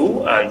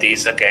SARS-CoV-2, and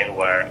these again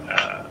were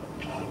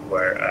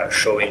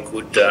showing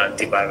good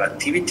antiviral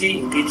activity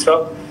in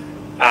vitro.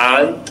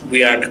 And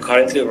we are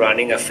currently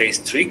running a phase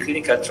 3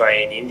 clinical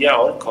trial in India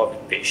on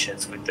COVID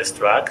patients with this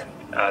drug,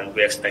 and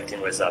we're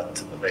expecting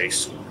results very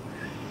soon.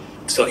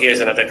 So here's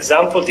another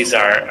example. These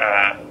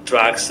are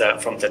drugs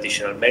from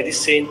traditional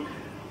medicine.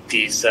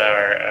 These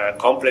are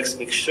complex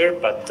mixture,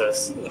 but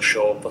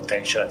show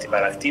potential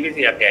antiviral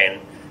activity, again,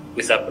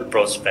 with a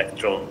broad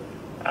spectrum,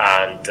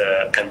 and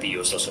can be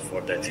used also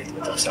for the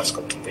treatment of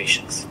SARS-CoV-2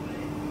 patients.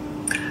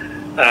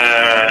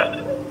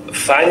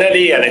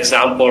 Finally, an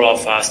example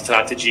of a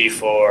strategy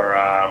for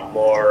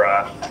more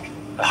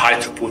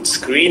high-throughput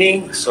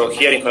screening. So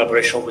here, in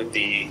collaboration with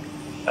the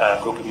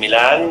group in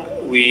Milan,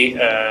 we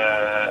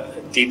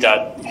did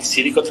a in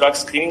silico drug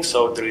screening.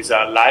 So there is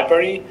a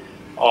library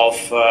of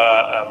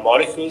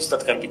molecules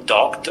that can be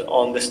docked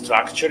on the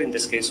structure, in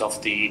this case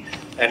of the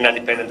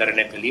RNA-dependent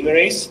RNA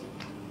polymerase.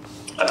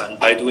 And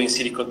by doing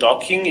silico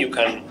docking, you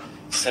can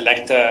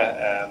select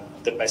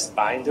the best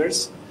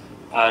binders.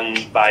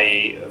 And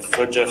by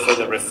further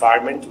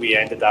refinement, we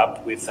ended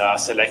up with a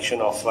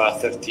selection of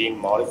 13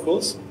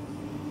 molecules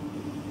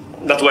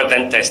that were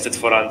then tested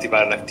for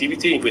antiviral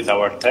activity with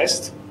our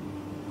test.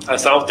 And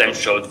some of them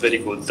showed very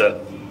good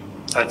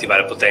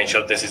antiviral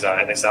potential. This is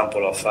an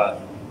example of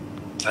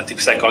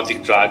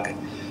antipsychotic drug,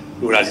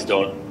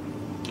 urazidone,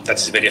 that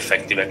is very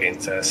effective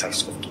against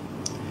SARS-CoV-2.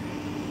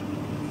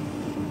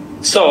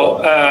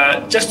 So,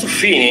 just to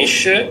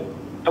finish,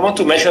 I want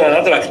to mention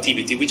another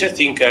activity which I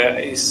think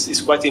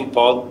is quite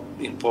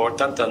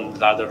important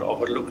and rather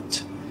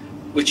overlooked,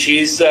 which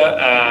is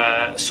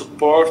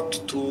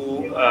support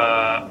to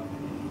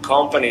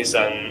companies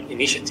and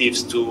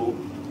initiatives to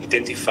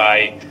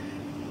identify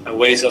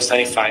ways of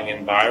sanifying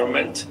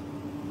environment.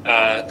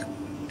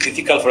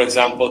 Critical, for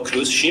example,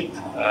 cruise ship.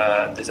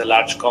 There's a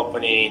large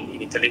company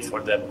in Italy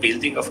for the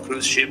building of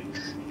cruise ship.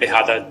 They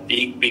had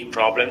big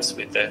problems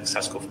with the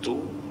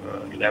SARS-CoV-2.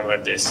 Remember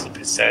this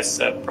Princess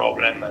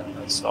problem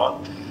and so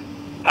on.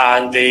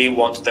 And they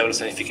want to develop a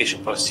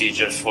sanification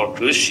procedure for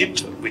cruise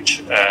ships,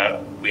 which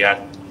we are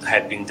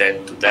helping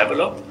them to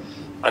develop.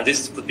 And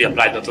this could be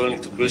applied not only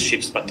to cruise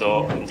ships, but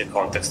in the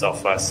context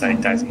of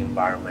sanitizing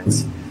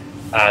environments.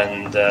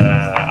 And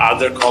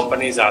other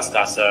companies asked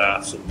us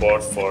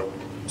support for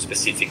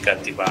specific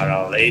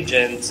antiviral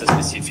agents,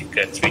 specific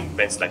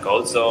treatments like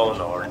ozone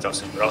or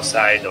hydroxyl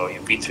peroxide or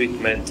UV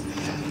treatment,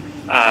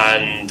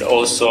 and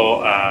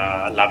also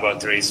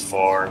laboratories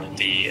for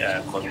the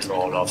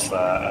control of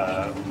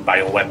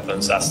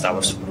bioweapons as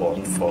our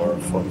support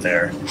for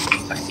their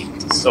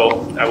activities.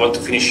 So I want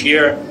to finish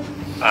here.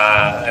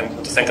 I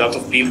want to thank a lot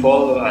of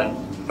people, and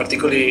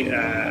particularly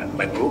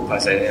my group,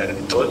 as I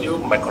already told you,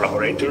 my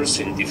collaborators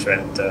in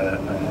different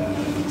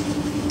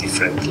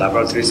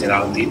laboratories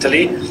around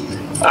Italy,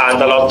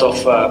 and a lot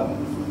of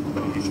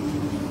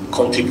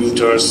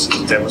contributors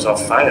in terms of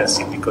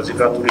financing, because you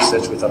can't do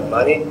research without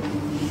money.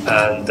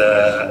 And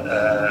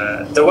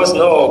there was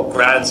no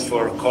grants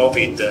for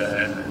COVID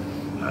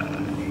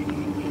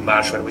in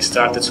March when we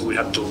started, so we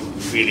had to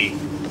really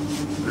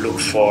look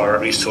for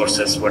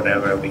resources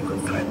whenever we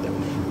could find them.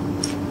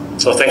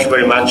 So thank you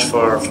very much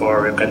for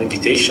your kind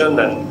invitation,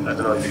 and I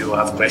don't know if you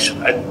have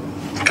questions. I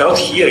cannot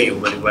hear you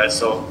very well,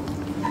 so...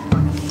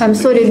 I'm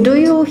sorry, do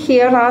you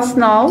hear us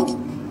now?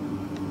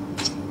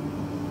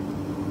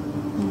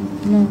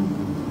 No.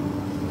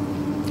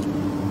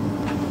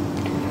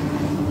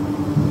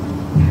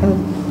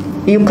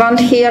 You can't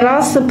hear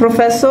us,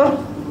 Professor?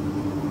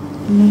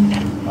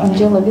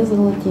 Angela без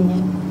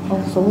латини.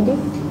 Also audio?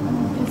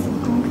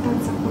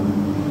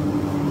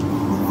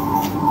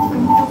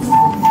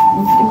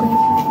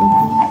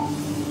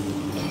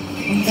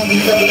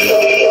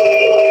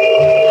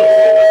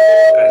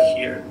 I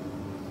hear.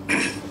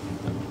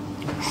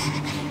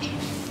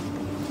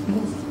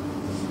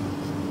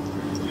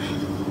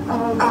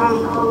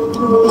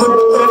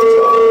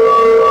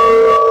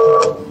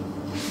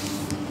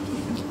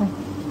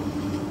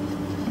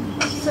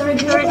 Sorry,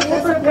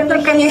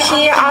 can you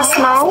hear us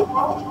now?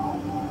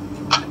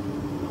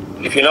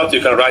 If you're not,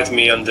 you can write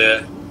me on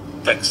the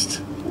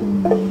text.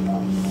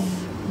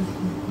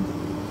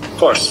 Of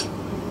course.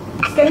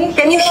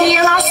 Can you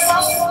hear us?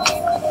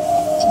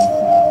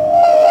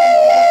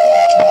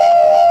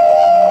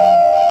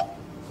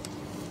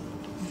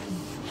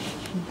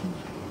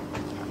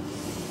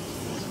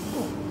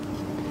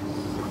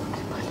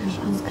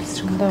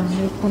 Да,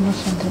 и по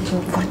нашему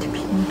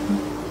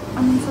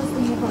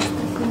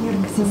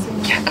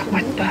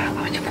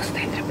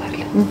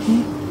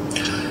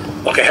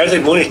Okay, herd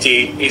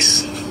immunity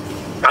is,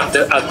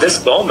 at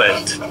this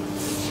moment,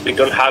 we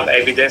don't have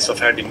evidence of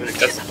herd immunity.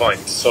 That's the point.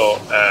 So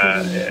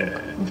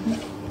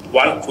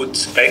one could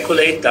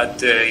speculate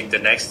that in the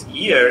next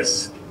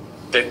years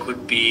there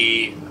could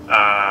be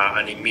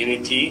an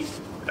immunity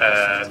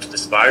to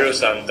this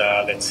virus, and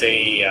let's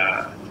say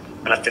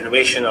an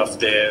attenuation of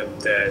the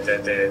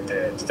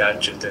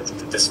danger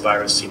this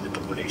virus in the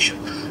population.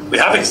 We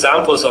have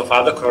examples of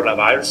other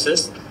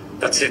coronaviruses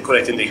that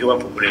circulate in the human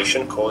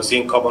population,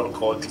 causing common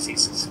cold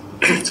diseases.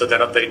 So they're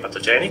not very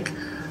pathogenic.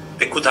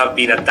 They could have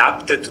been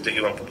adapted to the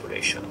human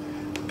population.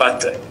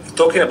 But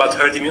talking about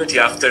herd immunity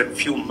after a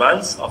few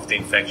months of the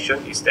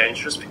infection is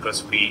dangerous,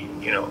 because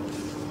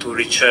to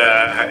reach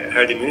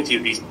herd immunity,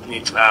 we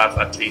need to have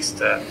at least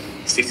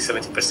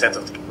 60-70%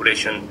 of the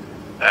population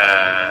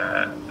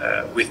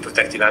with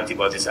protective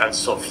antibodies. And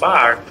so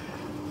far,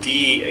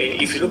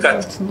 if you look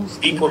at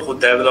people who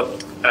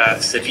developed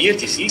severe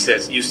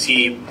diseases, you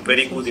see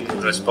very good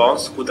immune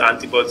response, good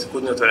antibodies,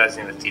 good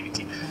neutralizing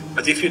activity.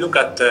 But if you look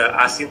at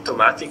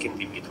asymptomatic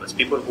individuals,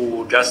 people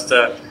who just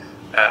are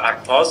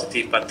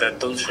positive but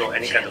don't show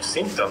any kind of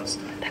symptoms,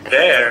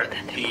 there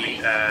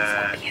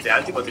the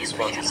antibody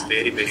response is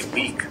very, very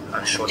weak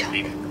and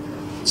short-lived.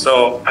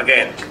 So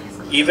again,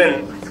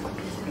 even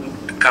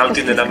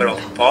counting the number of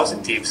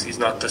positives is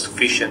not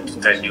sufficient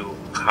to tell you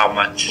how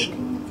much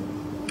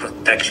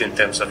protection in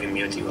terms of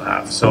immunity you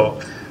have. So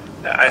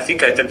I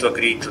think I tend to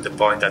agree to the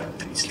point that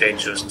it's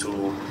dangerous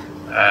to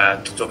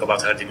talk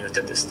about herd immunity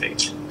at this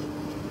stage.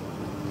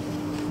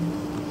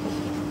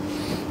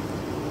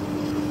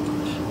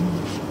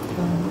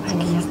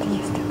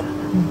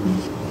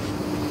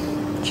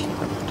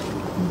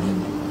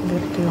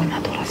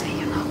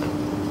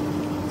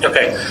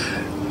 Okay.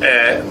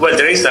 Well,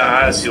 there is,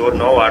 as you all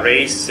know, a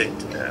race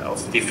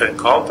of different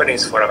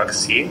companies for a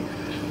vaccine.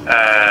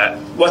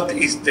 What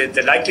is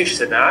the likely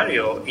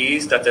scenario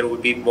is that there will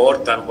be more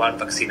than one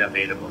vaccine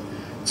available.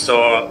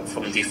 So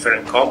from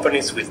different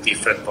companies with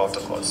different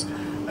protocols.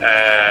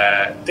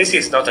 This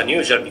is not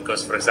unusual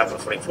because, for example,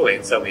 for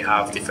influenza, we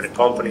have different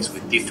companies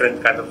with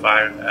different kind of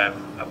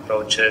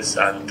approaches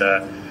and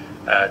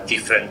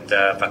different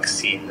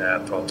vaccine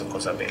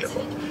protocols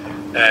available.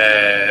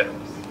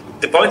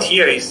 The point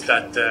here is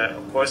that,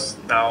 of course,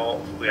 now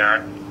we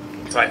are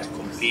trying to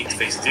complete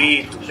phase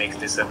 3 to make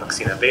this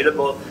vaccine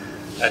available.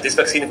 This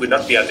vaccine will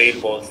not be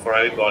available for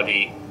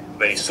everybody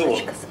very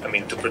soon. I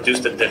mean, to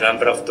produce the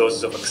number of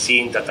doses of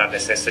vaccine that are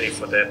necessary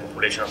for the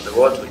population of the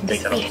world will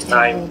take a lot of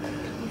time.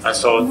 And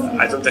so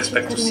I don't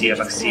expect to see a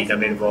vaccine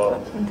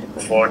available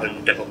for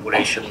the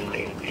population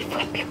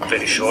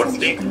very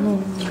shortly.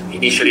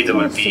 Initially, there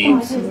will be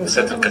a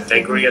certain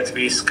category at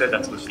risk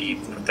that will be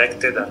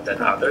protected, and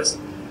then others.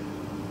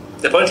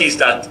 The point is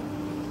that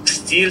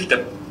still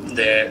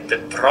the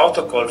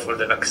protocol for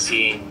the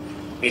vaccine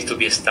needs to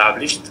be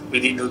established. We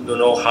need to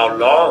know how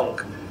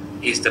long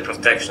is the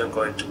protection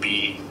going to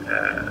be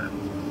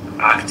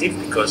active,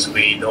 because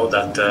we know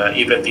that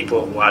even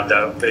people who had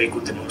a very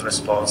good immune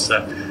response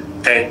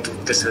tend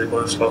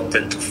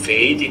to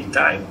fade in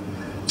time.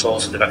 So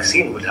also the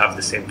vaccine will have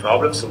the same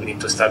problem. So we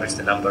need to establish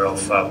the number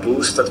of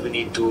boosts that we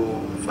need to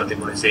for the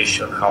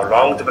immunization, how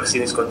long the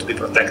vaccine is going to be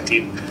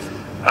protective,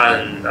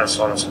 and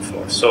so on and so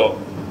forth. So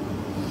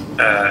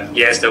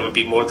yes, there will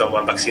be more than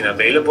one vaccine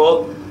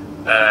available,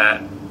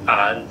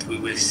 and we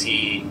will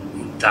see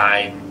in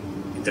time,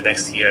 in the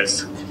next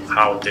years,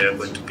 how they're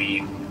going to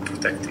be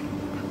protected.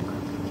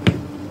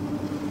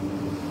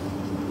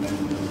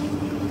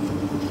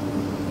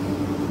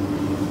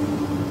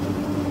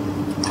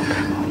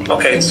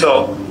 Okay,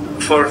 so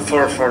for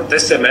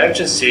this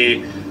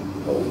emergency,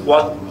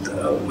 what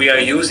we are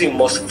using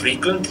most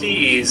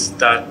frequently is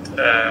that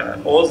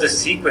all the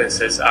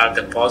sequences are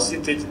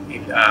deposited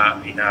in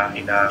a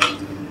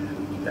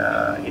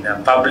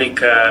public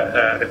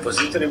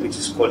repository, which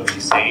is called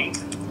GISAID.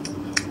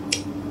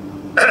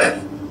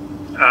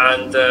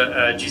 And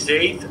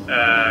GISAID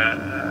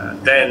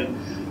then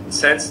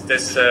sends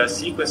these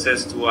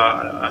sequences to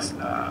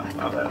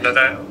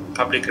another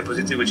public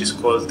repository, which is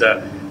called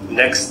the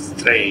Next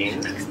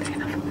Strain.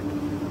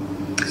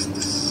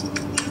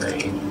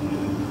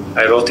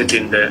 I wrote it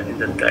in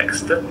the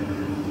text.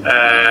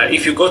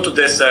 If you go to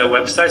this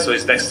website, so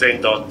it's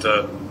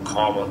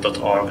nextstrain.com or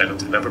 .org, I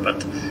don't remember,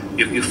 but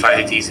you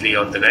find it easily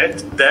on the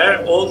net.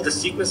 There, all the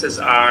sequences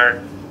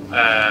are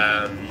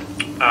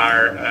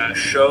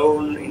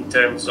shown in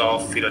terms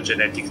of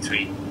phylogenetic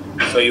tree.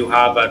 So you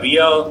have a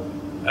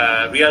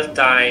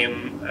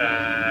real-time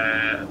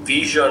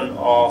vision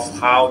of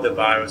how the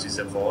virus is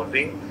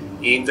evolving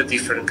in the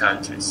different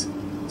countries.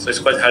 So it's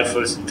quite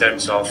helpful in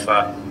terms of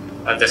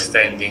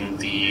understanding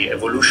the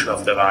evolution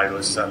of the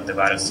virus and the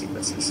viral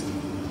sequences.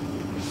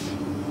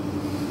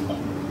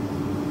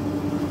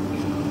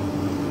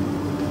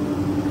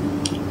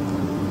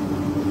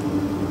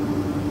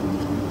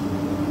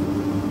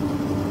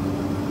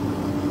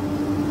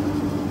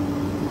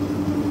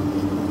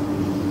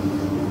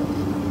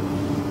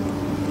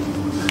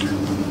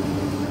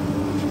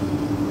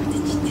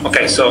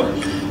 Okay, so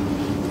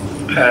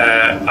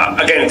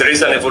again, there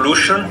is an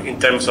evolution in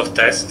terms of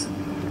tests.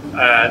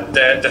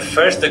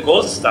 The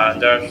gold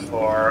standard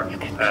for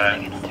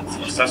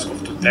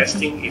SARS-CoV-2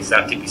 testing is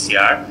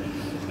RT-PCR.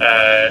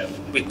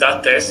 With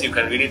that test, you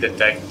can really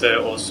detect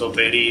also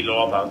very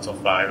low amounts of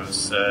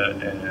virus in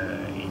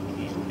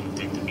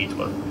the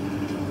individual.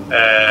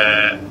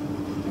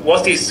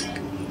 What is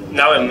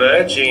now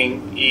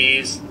emerging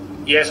is,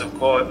 yes, of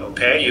course,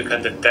 okay, you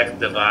can detect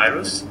the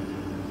virus,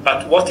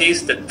 but what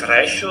is the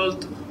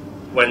threshold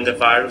when the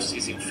virus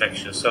is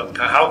infectious? So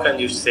how can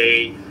you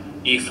say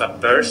if a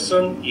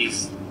person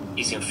is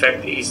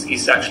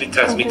actually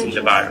transmitting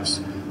the virus?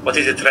 What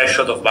is the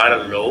threshold of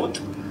viral load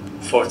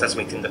for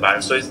transmitting the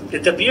virus? So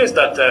it appears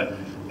that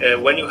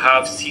when you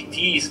have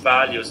CT's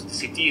values,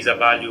 CT is a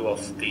value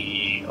of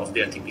the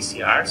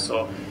RT-PCR.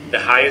 So the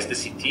higher the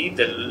CT,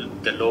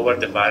 the lower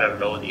the viral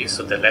load is,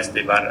 so the less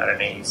the viral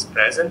RNA is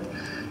present.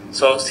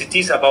 So CT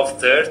is above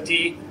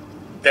 30,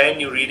 then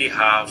you really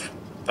have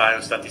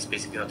virus that is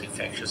basically not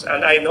infectious.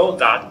 And I know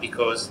that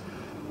because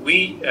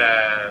we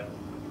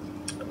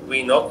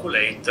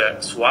inoculate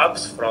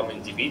swabs from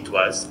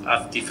individuals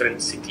of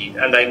different CT.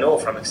 And I know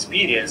from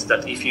experience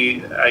that if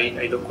I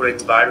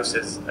inoculate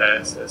viruses,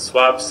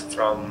 swabs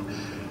from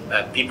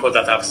people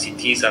that have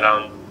CTs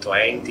around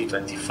 20,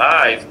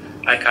 25,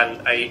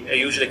 I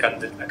usually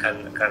can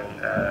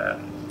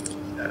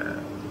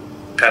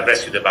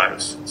rescue the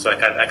virus. So I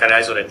can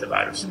isolate the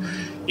virus.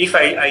 If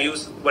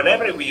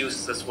whenever we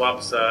use the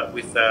swabs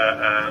with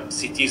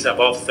CTs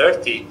above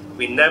 30,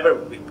 we never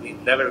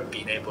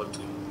been able to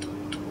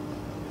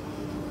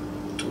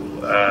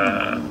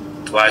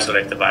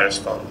isolate the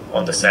virus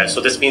on the cell.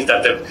 So this means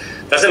that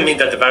doesn't mean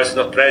that the virus is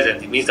not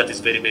present. It means that it's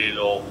very, very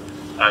low,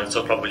 and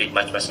so probably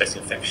much less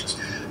infectious.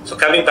 So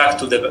coming back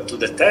to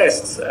the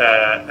tests,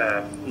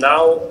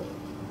 now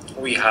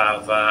we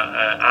have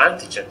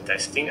antigen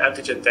testing.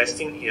 Antigen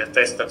testing is a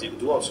test that you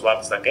do on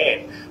swabs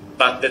again,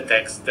 but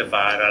detects the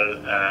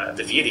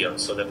virion,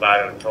 so the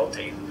viral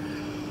protein.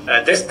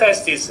 This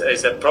test is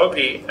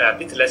probably a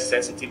bit less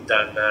sensitive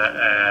than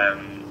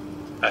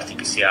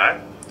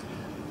RT-PCR,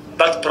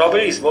 but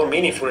probably is more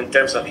meaningful in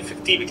terms of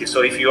effectivity.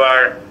 So if you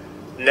are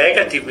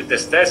negative with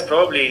this test,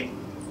 probably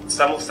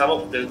some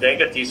of the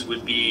negatives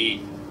will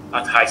be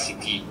at high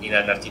CT in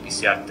an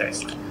RT-PCR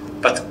test.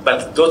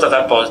 But those that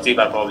are positive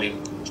are probably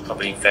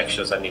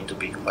infectious and need to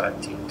be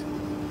quarantined.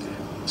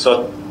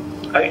 So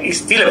it's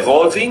still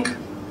evolving.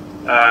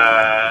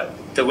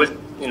 It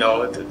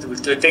will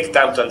take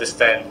time to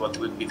understand what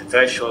will be the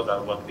threshold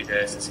and what will be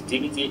the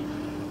sensitivity.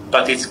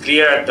 but it's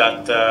clear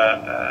that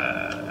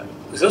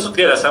it's also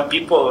clear that some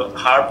people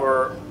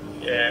are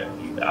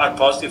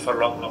positive for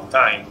a long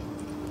time.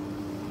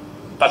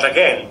 But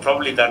again,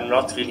 probably they're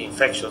not really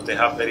infectious. They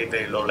have very,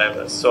 very low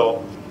levels.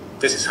 So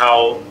this is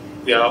how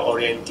we are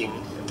orienting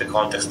the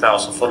context now.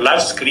 So for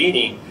large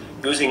screening,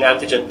 using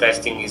antigen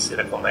testing is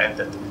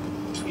recommended.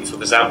 If, for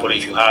example,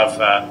 if you have,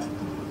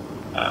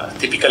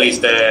 typically it's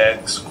the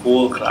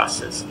school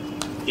classes.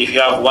 If you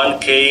have one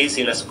case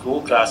in a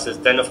school classes,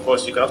 then of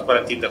course you cannot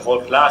quarantine the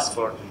whole class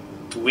for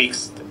 2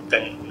 weeks.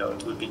 Then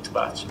it will be too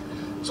much.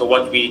 So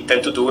what we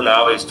tend to do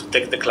now is to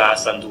take the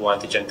class and do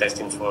antigen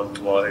testing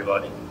to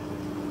everybody.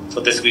 So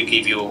this will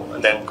give you,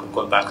 and then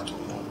go back to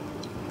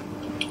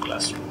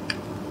classroom.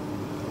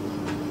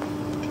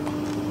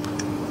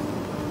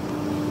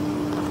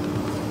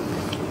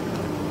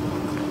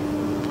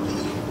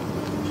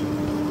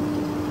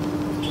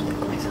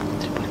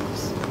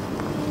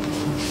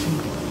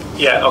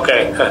 Yeah,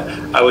 okay.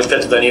 I will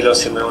tell to Danilo,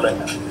 Simeone,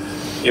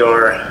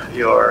 your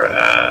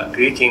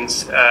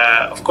greetings.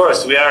 Of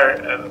course, we are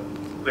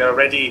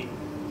already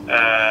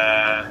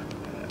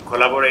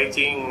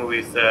collaborating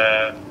with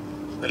the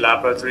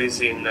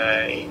laboratories in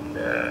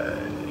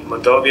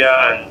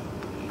Moldova, and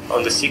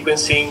on the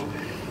sequencing,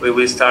 we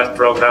will start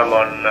program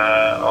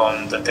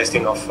on the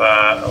testing of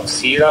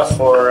sera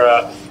for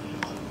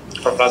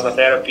plasma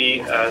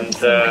therapy, and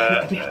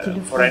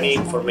for any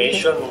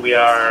information, we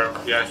are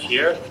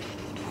here.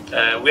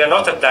 We are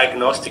not a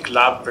diagnostic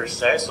lab per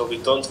se, so we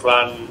don't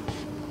run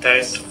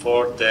tests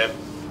for the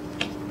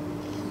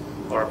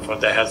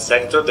health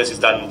sector. This is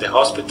done in the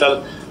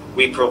hospital.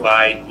 We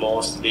provide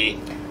mostly.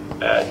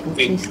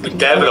 We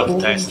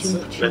develop tests.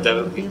 We're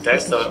developing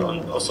tests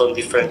also on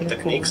different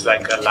techniques,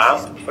 like a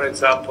LAMP, for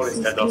example,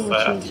 instead of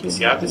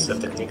PCR. This is a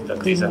technique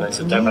that is an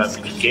isothermal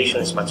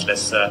amplification. It's much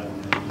less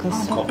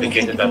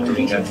complicated than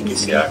doing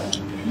RT-PCR.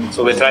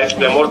 So we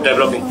are more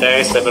developing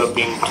tests,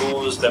 developing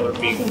tools,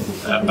 developing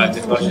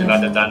biotechnology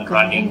rather than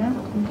running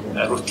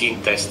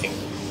routine testing.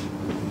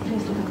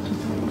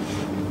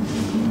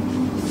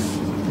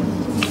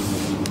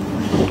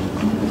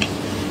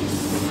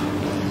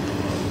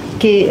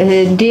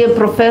 Okay, dear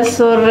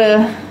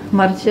Professor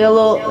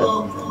Marcello,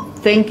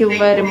 thank you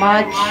very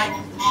much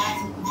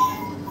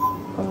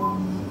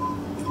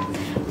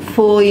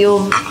for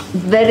your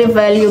very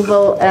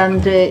valuable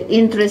and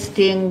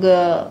interesting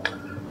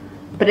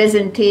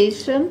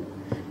presentation,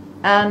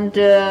 and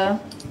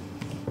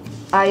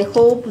I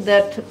hope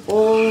that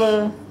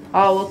all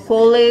our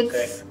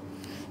colleagues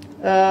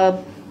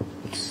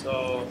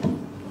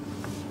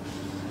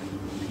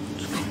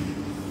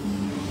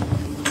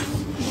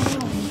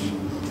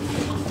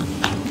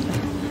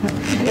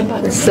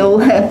So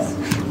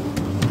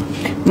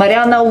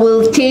Mariana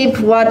will tape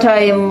what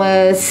I'm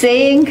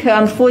saying.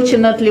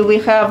 Unfortunately, we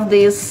have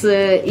these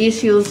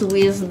issues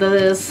with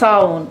the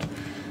sound.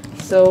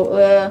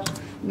 So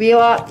we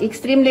are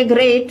extremely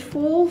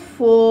grateful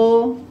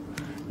for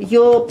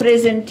your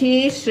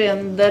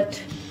presentation that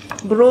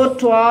brought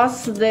to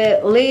us the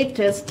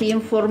latest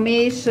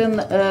information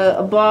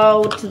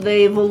about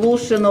the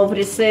evolution of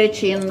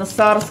research in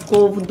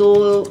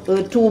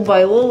SARS-CoV-2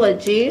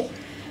 biology,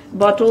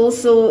 but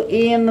also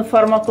in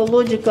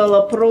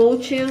pharmacological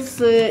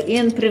approaches,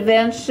 in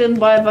prevention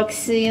by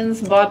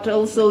vaccines, but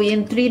also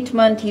in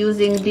treatment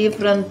using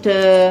different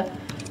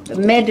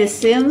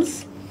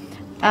medicines.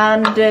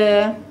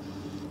 And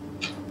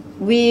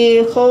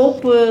we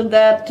hope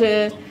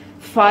that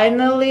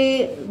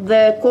finally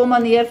the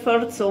common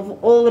efforts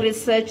of all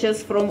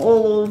researchers from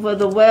all over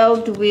the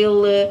world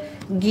will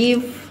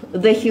give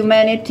the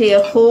humanity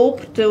a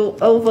hope to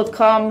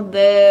overcome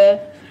the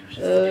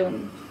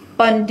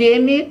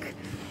pandemic,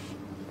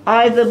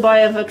 either by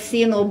a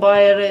vaccine or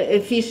by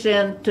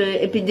efficient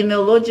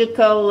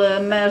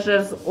epidemiological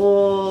measures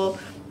or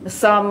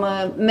some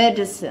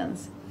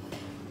medicines.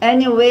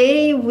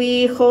 Anyway,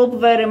 we hope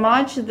very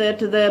much that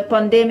the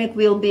pandemic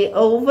will be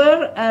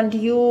over and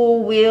you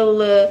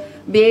will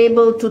be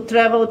able to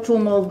travel to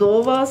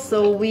Moldova.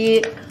 So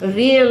we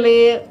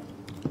really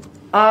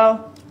are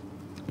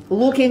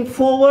looking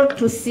forward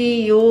to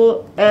see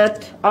you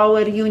at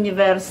our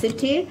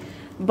university.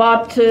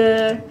 But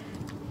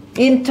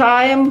in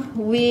time,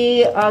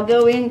 we are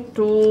going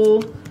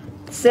to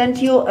send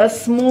you a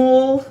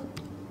small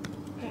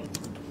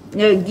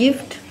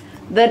gift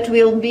that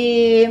will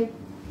be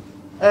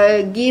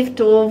a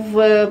gift of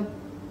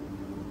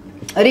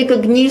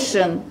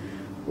recognition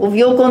of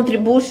your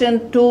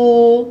contribution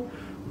to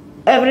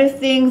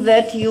everything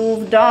that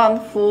you've done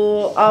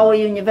for our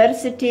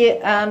university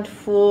and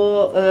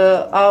for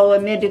our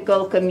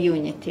medical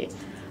community.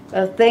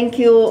 Thank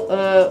you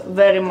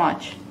very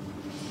much.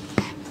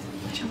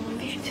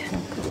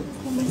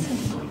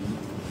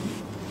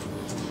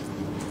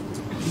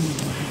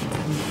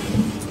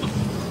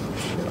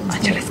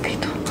 Ce l'hai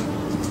scritto?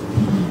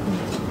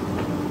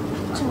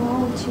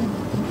 Ciao, Tim.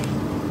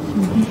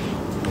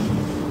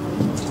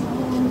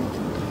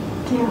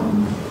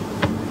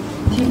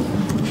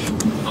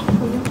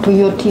 To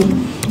your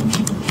team.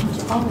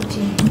 Our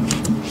team.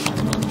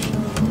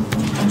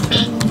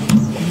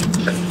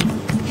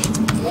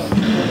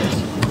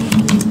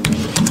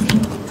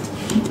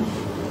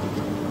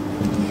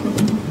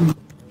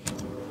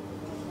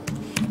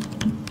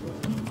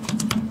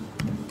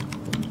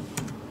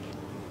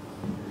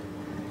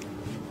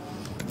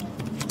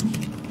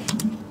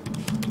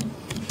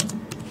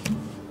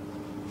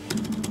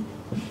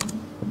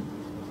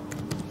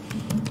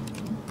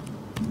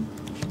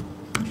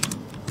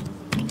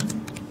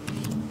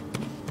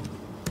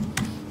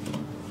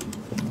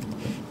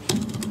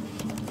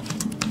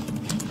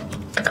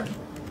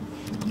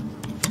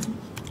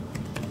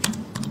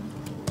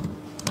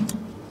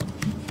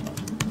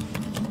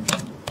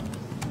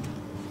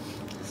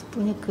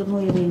 că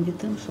noi îl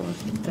invităm și o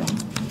așteptăm.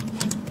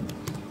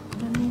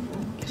 Dar nu,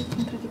 cred că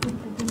într-adevăr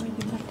problema e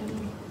de partea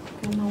lui.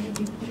 Că eu n-aud,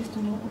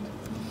 restul nu aud.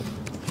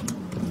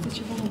 Este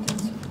ceva la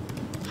dânsul.